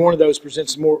 every one of those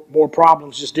presents more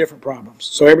problems, just different problems.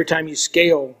 So every time you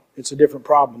scale, it's a different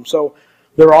problem. So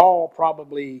they're all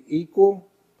probably equal,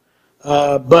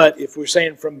 but if we're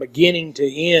saying from beginning to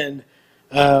end,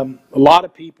 a lot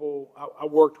of people, I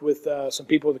worked with some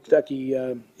people at the Kentucky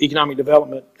Economic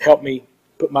Development, helped me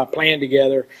put my plan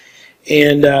together.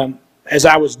 And as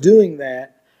I was doing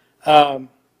that, I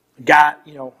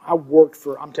worked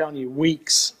for, I'm telling you,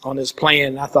 weeks on this plan.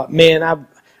 And I thought, man,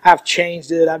 I've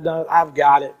changed it. I've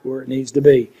got it where it needs to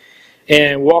be.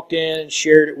 And walked in and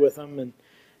shared it with them.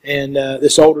 And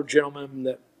this older gentleman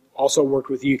that also worked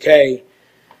with UK,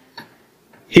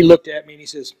 he looked at me and he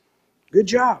says, "Good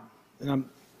job." And I'm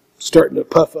starting to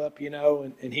puff up,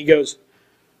 and he goes,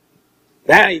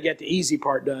 "Now you got the easy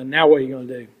part done. Now what are you going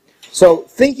to do?" So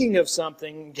thinking of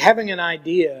something, having an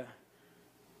idea,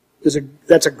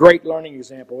 that's a great learning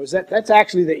example. That's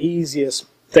actually the easiest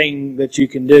thing that you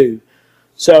can do.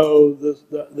 So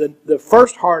the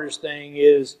first hardest thing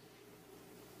is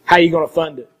how are you going to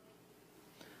fund it?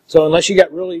 So unless you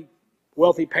got really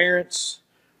wealthy parents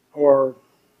or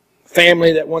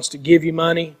family that wants to give you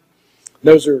money,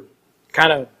 those are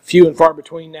kind of few and far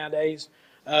between nowadays.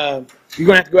 You're going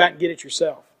to have to go out and get it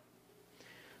yourself.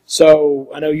 So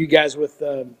I know you guys with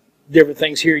different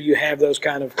things here, you have those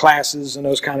kind of classes and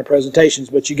those kind of presentations,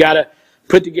 but you got to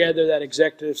put together that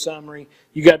executive summary.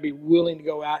 You got to be willing to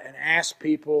go out and ask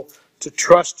people to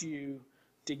trust you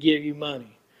to give you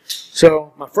money.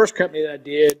 So my first company that I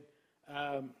did,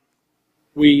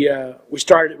 we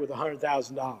started it with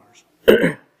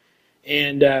 $100,000,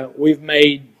 and we've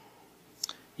made,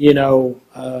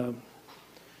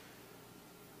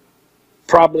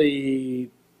 probably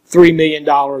 $3 million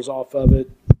off of it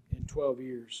in 12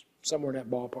 years, somewhere in that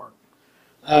ballpark.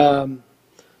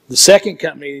 The second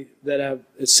company that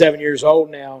is 7 years old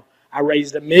now, I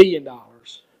raised $1 million.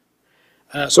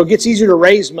 So it gets easier to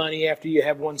raise money after you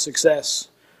have one success,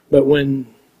 but when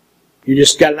you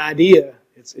just got an idea,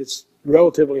 it's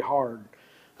relatively hard.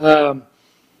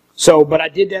 But I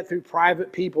did that through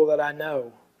private people that I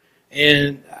know.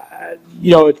 And,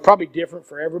 it's probably different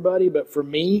for everybody, but for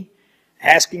me,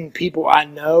 asking people I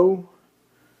know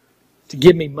to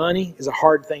give me money is a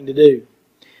hard thing to do.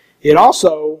 It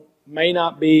also may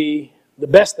not be the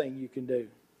best thing you can do,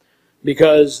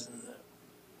 because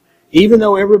even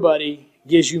though everybody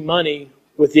gives you money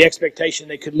with the expectation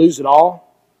they could lose it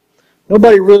all,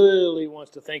 nobody really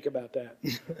wants to think about that.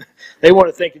 They want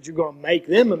to think that you're going to make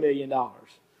them $1 million,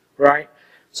 right?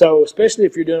 So especially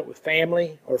if you're doing it with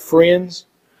family or friends.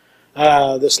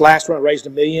 This last one I raised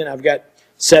 $1 million. I've got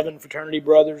 7 fraternity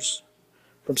brothers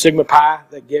from Sigma Pi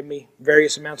that give me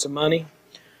various amounts of money.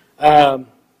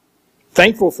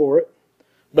 Thankful for it,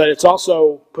 but it's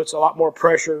also puts a lot more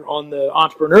pressure on the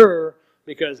entrepreneur,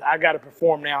 because I got to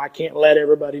perform now. I can't let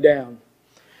everybody down.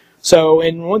 So,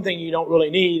 and one thing you don't really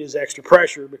need is extra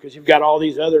pressure, because you've got all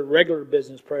these other regular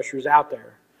business pressures out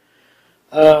there.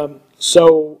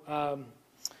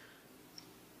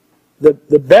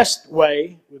 The best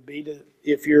way would be to,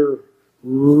 if you're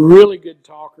really good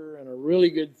talker and a really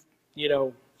good,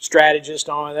 strategist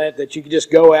on that you could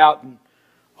just go out and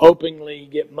openly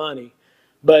get money.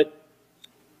 But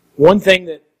one thing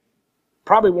that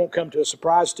probably won't come to a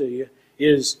surprise to you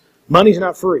is money's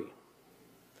not free.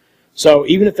 So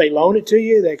even if they loan it to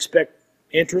you, they expect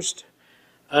interest.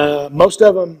 Most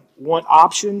of them want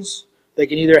options. They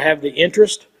can either have the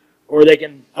interest or they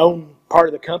can own part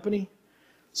of the company.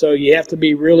 So you have to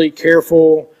be really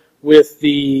careful with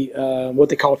the what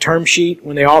they call term sheet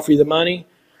when they offer you the money,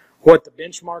 what the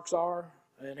benchmarks are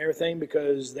and everything,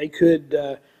 because they could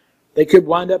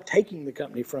wind up taking the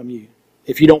company from you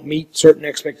if you don't meet certain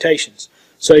expectations.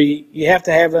 So you have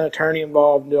to have an attorney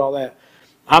involved and do all that.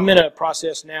 I'm in a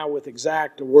process now with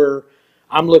Exact where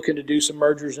I'm looking to do some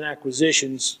mergers and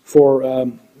acquisitions for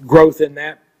growth in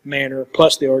that manner,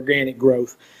 plus the organic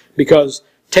growth, because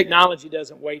technology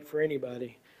doesn't wait for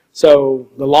anybody. So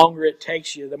the longer it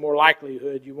takes you, the more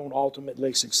likelihood you won't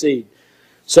ultimately succeed.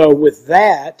 So with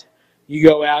that, you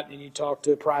go out and you talk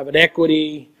to private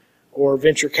equity, or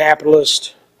venture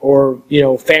capitalist or, you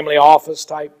know, family office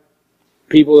type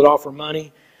people that offer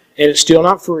money, and it's still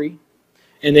not free,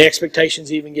 and the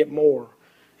expectations even get more.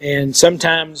 And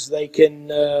sometimes they can,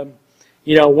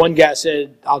 you know, one guy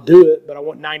said, I'll do it, but I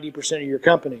want 90% of your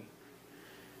company.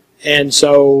 And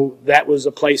so that was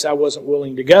a place I wasn't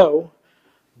willing to go.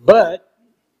 But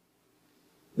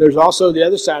there's also the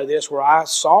other side of this where I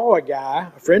saw a guy,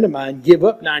 a friend of mine, give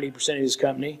up 90% of his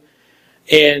company,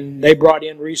 and they brought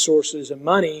in resources and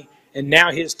money, and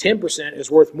now his 10% is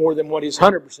worth more than what his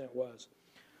 100% was.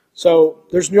 So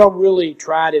there's no really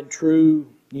tried and true,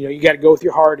 you know, you got to go with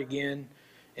your heart again,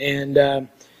 and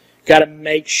got to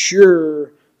make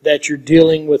sure that you're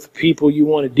dealing with people you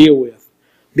want to deal with,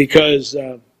 because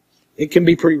it can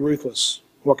be pretty ruthless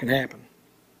what can happen.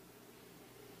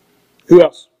 Who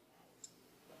else?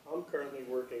 I'm currently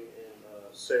working in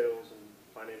sales and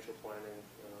financial planning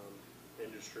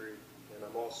industry, and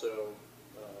I'm also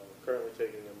currently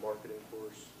taking a marketing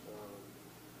course.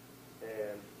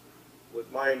 And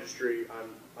with my industry,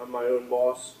 I'm my own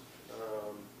boss,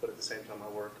 but at the same time I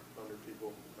work under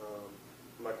people.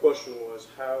 My question was,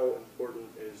 how important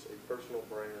is a personal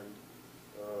brand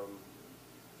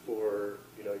for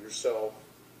yourself,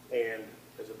 and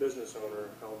as a business owner,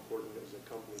 how important is a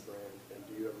company brand, and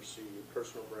do you ever see your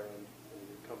personal brand and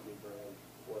your company brand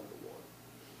one-to-one?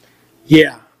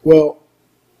 Yeah, well,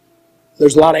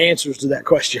 there's a lot of answers to that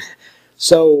question.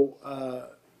 So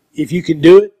if you can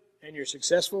do it and you're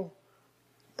successful,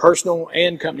 personal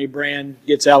and company brand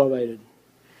gets elevated.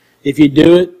 If you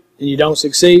do it and you don't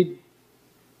succeed,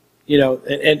 you know,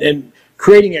 and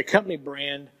creating a company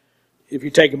brand, if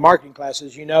you're taking marketing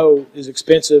classes, you know, is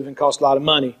expensive and costs a lot of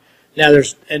money. Now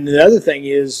and the other thing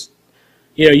is,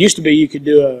 you know, it used to be you could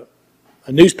do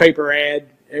a newspaper ad.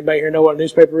 Everybody here know what a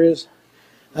newspaper is?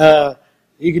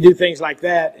 You could do things like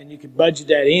that, and you could budget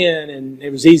that in, and it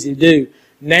was easy to do.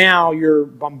 Now you're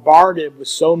bombarded with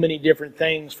so many different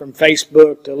things, from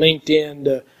Facebook to LinkedIn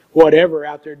to whatever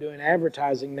out there doing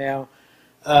advertising now.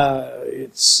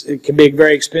 It can be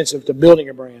very expensive to building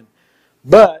a brand.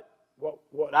 But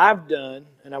what I've done,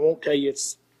 and I won't tell you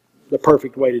it's the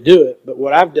perfect way to do it, but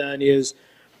what I've done is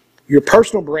your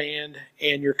personal brand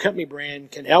and your company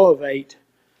brand can elevate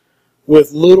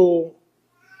with little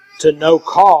to no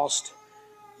cost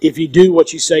if you do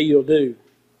what you say you'll do.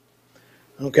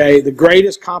 Okay, the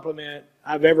greatest compliment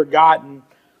I've ever gotten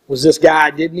was this guy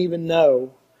I didn't even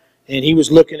know, and he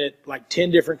was looking at like 10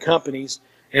 different companies,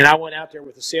 and I went out there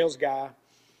with a sales guy,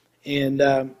 and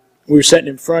we were sitting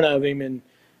in front of him,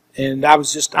 and I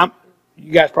was just,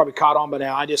 you guys probably caught on by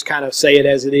now, I just kind of say it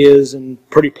as it is and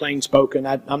pretty plain spoken.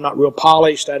 I'm not real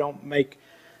polished. I don't make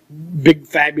big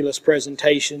fabulous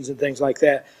presentations and things like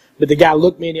that. But the guy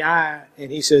looked me in the eye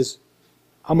and he says,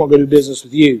 I'm going to go do business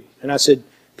with you. And I said,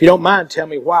 if you don't mind, tell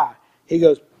me why. He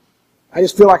goes, I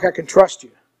just feel like I can trust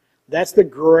you. That's the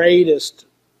greatest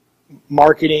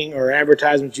marketing or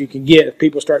advertisement you can get, if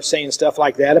people start saying stuff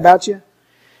like that about you.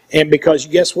 And because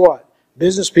guess what?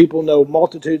 Business people know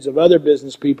multitudes of other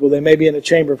business people. They may be in the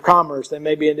Chamber of Commerce. They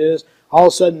may be in this. All of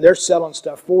a sudden, they're selling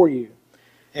stuff for you.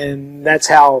 And that's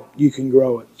how you can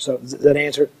grow it. So does that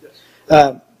answer it?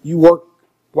 Yes. You work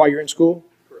while you're in school?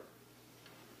 Correct.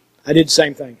 I did the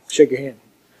same thing. Shake your hand.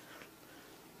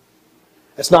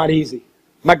 That's not easy.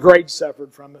 My grades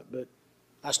suffered from it, but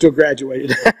I still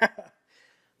graduated.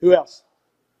 Who else?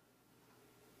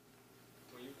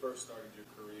 When you first started your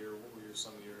career, what were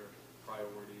some of your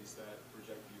priorities that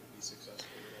projected you to be successful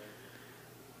today?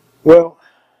 Well,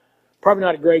 probably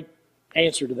not a great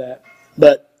answer to that,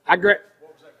 but What was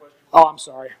that question? Oh, I'm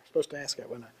sorry. I'm supposed to ask that,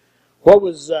 wasn't I? What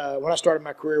was, when I started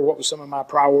my career, what was some of my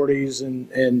priorities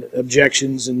and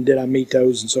objections, and did I meet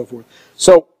those and so forth?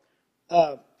 So,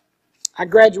 I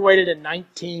graduated in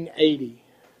 1980.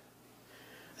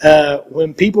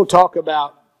 When people talk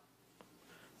about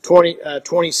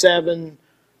 27,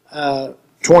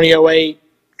 2008,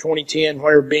 2010,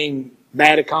 whatever being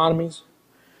bad economies,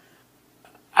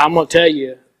 I'm going to tell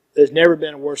you, there's never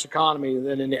been a worse economy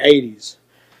than in the 80s,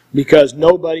 because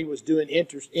nobody was doing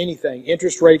anything.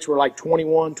 Interest rates were like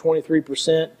 21,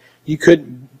 23%. You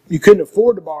couldn't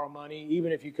afford to borrow money,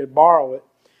 even if you could borrow it.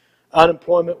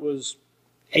 Unemployment was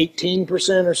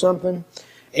 18% or something.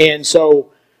 And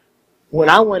so when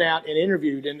I went out and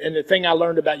interviewed, and the thing I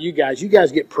learned about you guys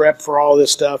get prepped for all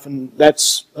this stuff, and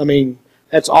that's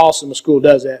awesome. A school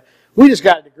does that. We just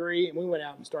got a degree, and we went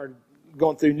out and started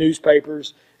going through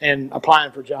newspapers and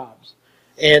applying for jobs.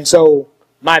 And so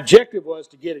my objective was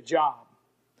to get a job.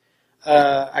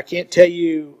 I can't tell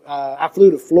you, I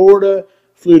flew to Florida,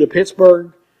 flew to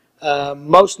Pittsburgh,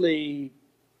 mostly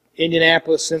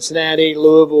Indianapolis, Cincinnati,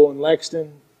 Louisville, and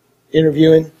Lexington,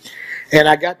 interviewing. And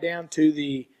I got down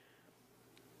to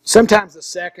sometimes the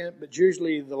second, but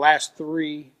usually the last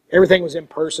three. Everything was in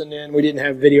person then. We didn't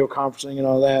have video conferencing and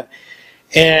all that.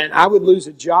 And I would lose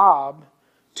a job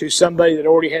to somebody that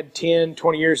already had 10,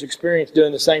 20 years experience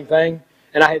doing the same thing,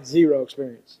 and I had 0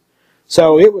 experience.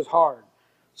 So it was hard.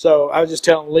 So I was just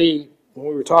telling Lee when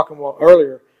we were talking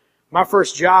earlier, my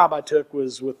first job I took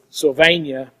was with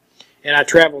Sylvania, and I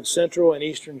traveled central and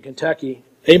eastern Kentucky.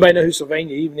 Anybody know who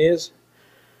Sylvania even is?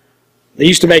 They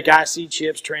used to make IC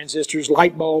chips, transistors,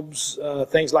 light bulbs,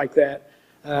 things like that.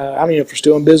 I don't know if they're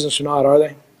still in business or not, are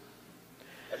they?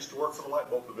 I used to work for the light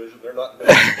bulb division. They're not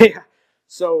in Yeah.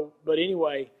 So, but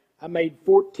anyway, I made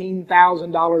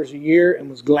 $14,000 a year and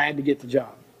was glad to get the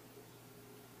job.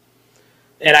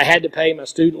 And I had to pay my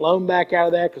student loan back out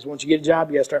of that because once you get a job,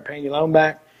 you got to start paying your loan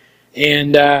back.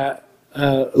 And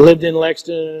lived in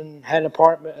Lexington, had an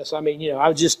apartment. So I mean, I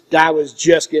was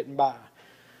just getting by.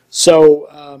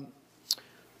 So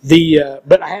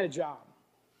but I had a job,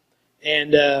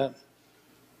 and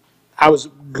I was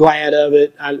glad of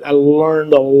it. I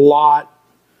learned a lot.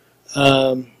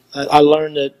 I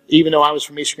learned that even though I was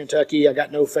from Eastern Kentucky, I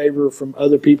got no favor from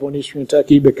other people in Eastern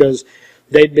Kentucky because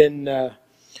they'd been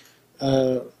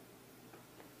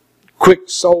quick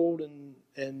sold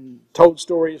and told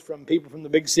stories from people from the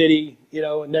big city,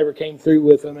 and never came through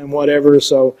with them and whatever.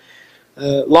 So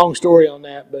long story on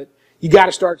that, but you got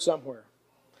to start somewhere.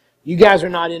 You guys are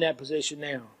not in that position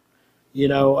now.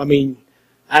 I mean,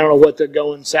 I don't know what the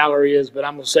going salary is, but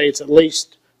I'm going to say it's at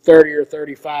least 30 or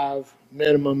 35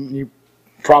 minimum. You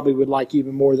probably would like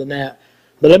even more than that.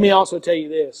 But let me also tell you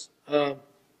this.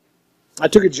 I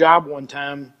took a job one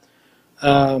time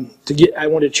I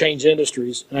wanted to change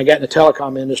industries, and I got in the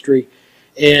telecom industry,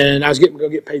 and I was going to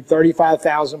get paid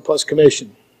 $35,000 plus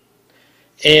commission.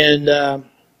 And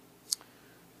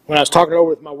when I was talking it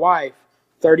over with my wife,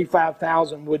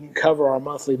 $35,000 wouldn't cover our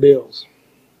monthly bills.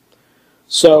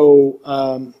 So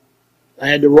I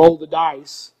had to roll the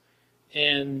dice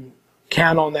and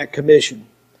count on that commission.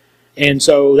 And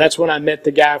so that's when I met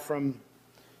the guy from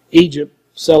Egypt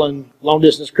selling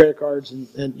long-distance credit cards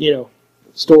and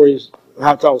stories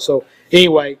how it's all. So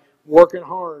anyway, working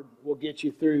hard will get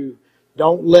you through.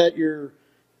 Don't let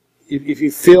if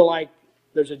you feel like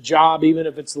there's a job, even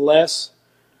if it's less,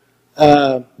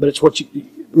 but it's what you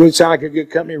really sound like a good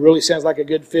company, really sounds like a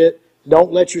good fit.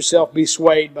 Don't let yourself be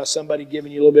swayed by somebody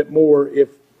giving you a little bit more if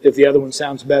the other one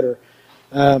sounds better.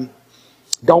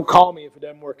 Don't call me if it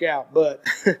doesn't work out, but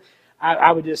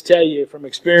I would just tell you from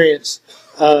experience,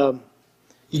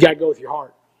 you got to go with your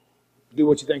heart. Do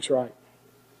what you think's right.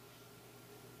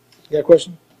 You got a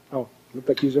question? Oh, looked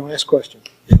like you was going to ask a question.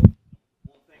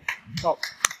 Oh,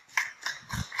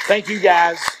 thank you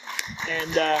guys,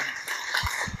 and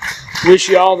wish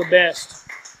you all the best.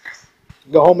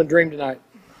 Go home and dream tonight.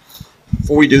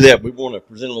 Before we do that, we want to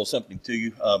present a little something to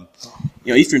you.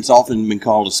 Eastern's often been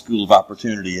called a school of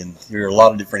opportunity, and there are a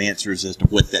lot of different answers as to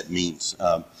what that means.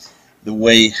 The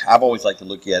way I've always liked to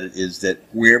look at it is that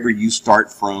wherever you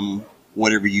start from,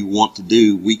 whatever you want to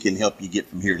do, we can help you get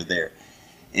from here to there.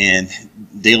 And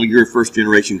Dale, you're a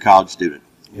first-generation college student.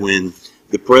 Yep. When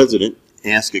the president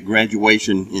asked at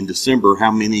graduation in December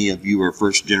how many of you are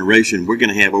first generation, we're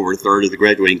going to have over a third of the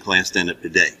graduating class stand up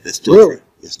today. That's still true.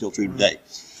 It's still true today.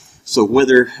 So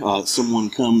whether someone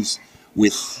comes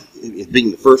with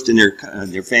being the first in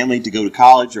their family to go to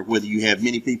college, or whether you have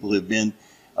many people who have been,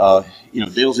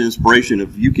 Dale's inspiration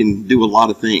of you can do a lot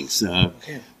of things.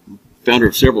 Founder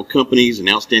of several companies, an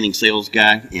outstanding sales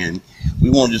guy, and we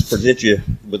want to just present you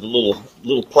with a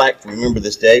little plaque to remember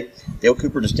this day. Dale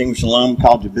Cooper, Distinguished Alum,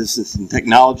 College of Business and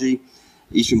Technology,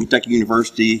 Eastern Kentucky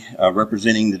University,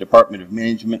 representing the Department of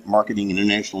Management, Marketing, and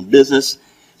International Business.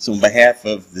 So on behalf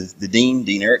of the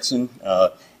Dean Erickson,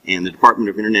 and the Department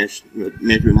of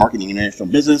Management, Marketing, and International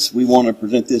Business, we want to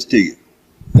present this to you.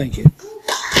 Thank you.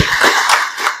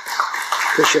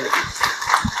 Appreciate it.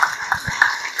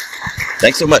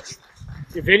 Thanks so much.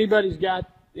 If anybody's got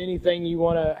anything you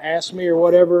want to ask me or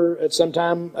whatever at some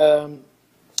time,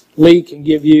 Lee can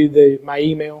give you my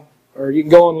email, or you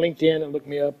can go on LinkedIn and look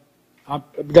me up. I'm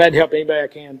glad to help anybody I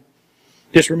can.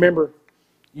 Just remember,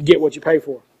 you get what you pay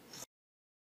for.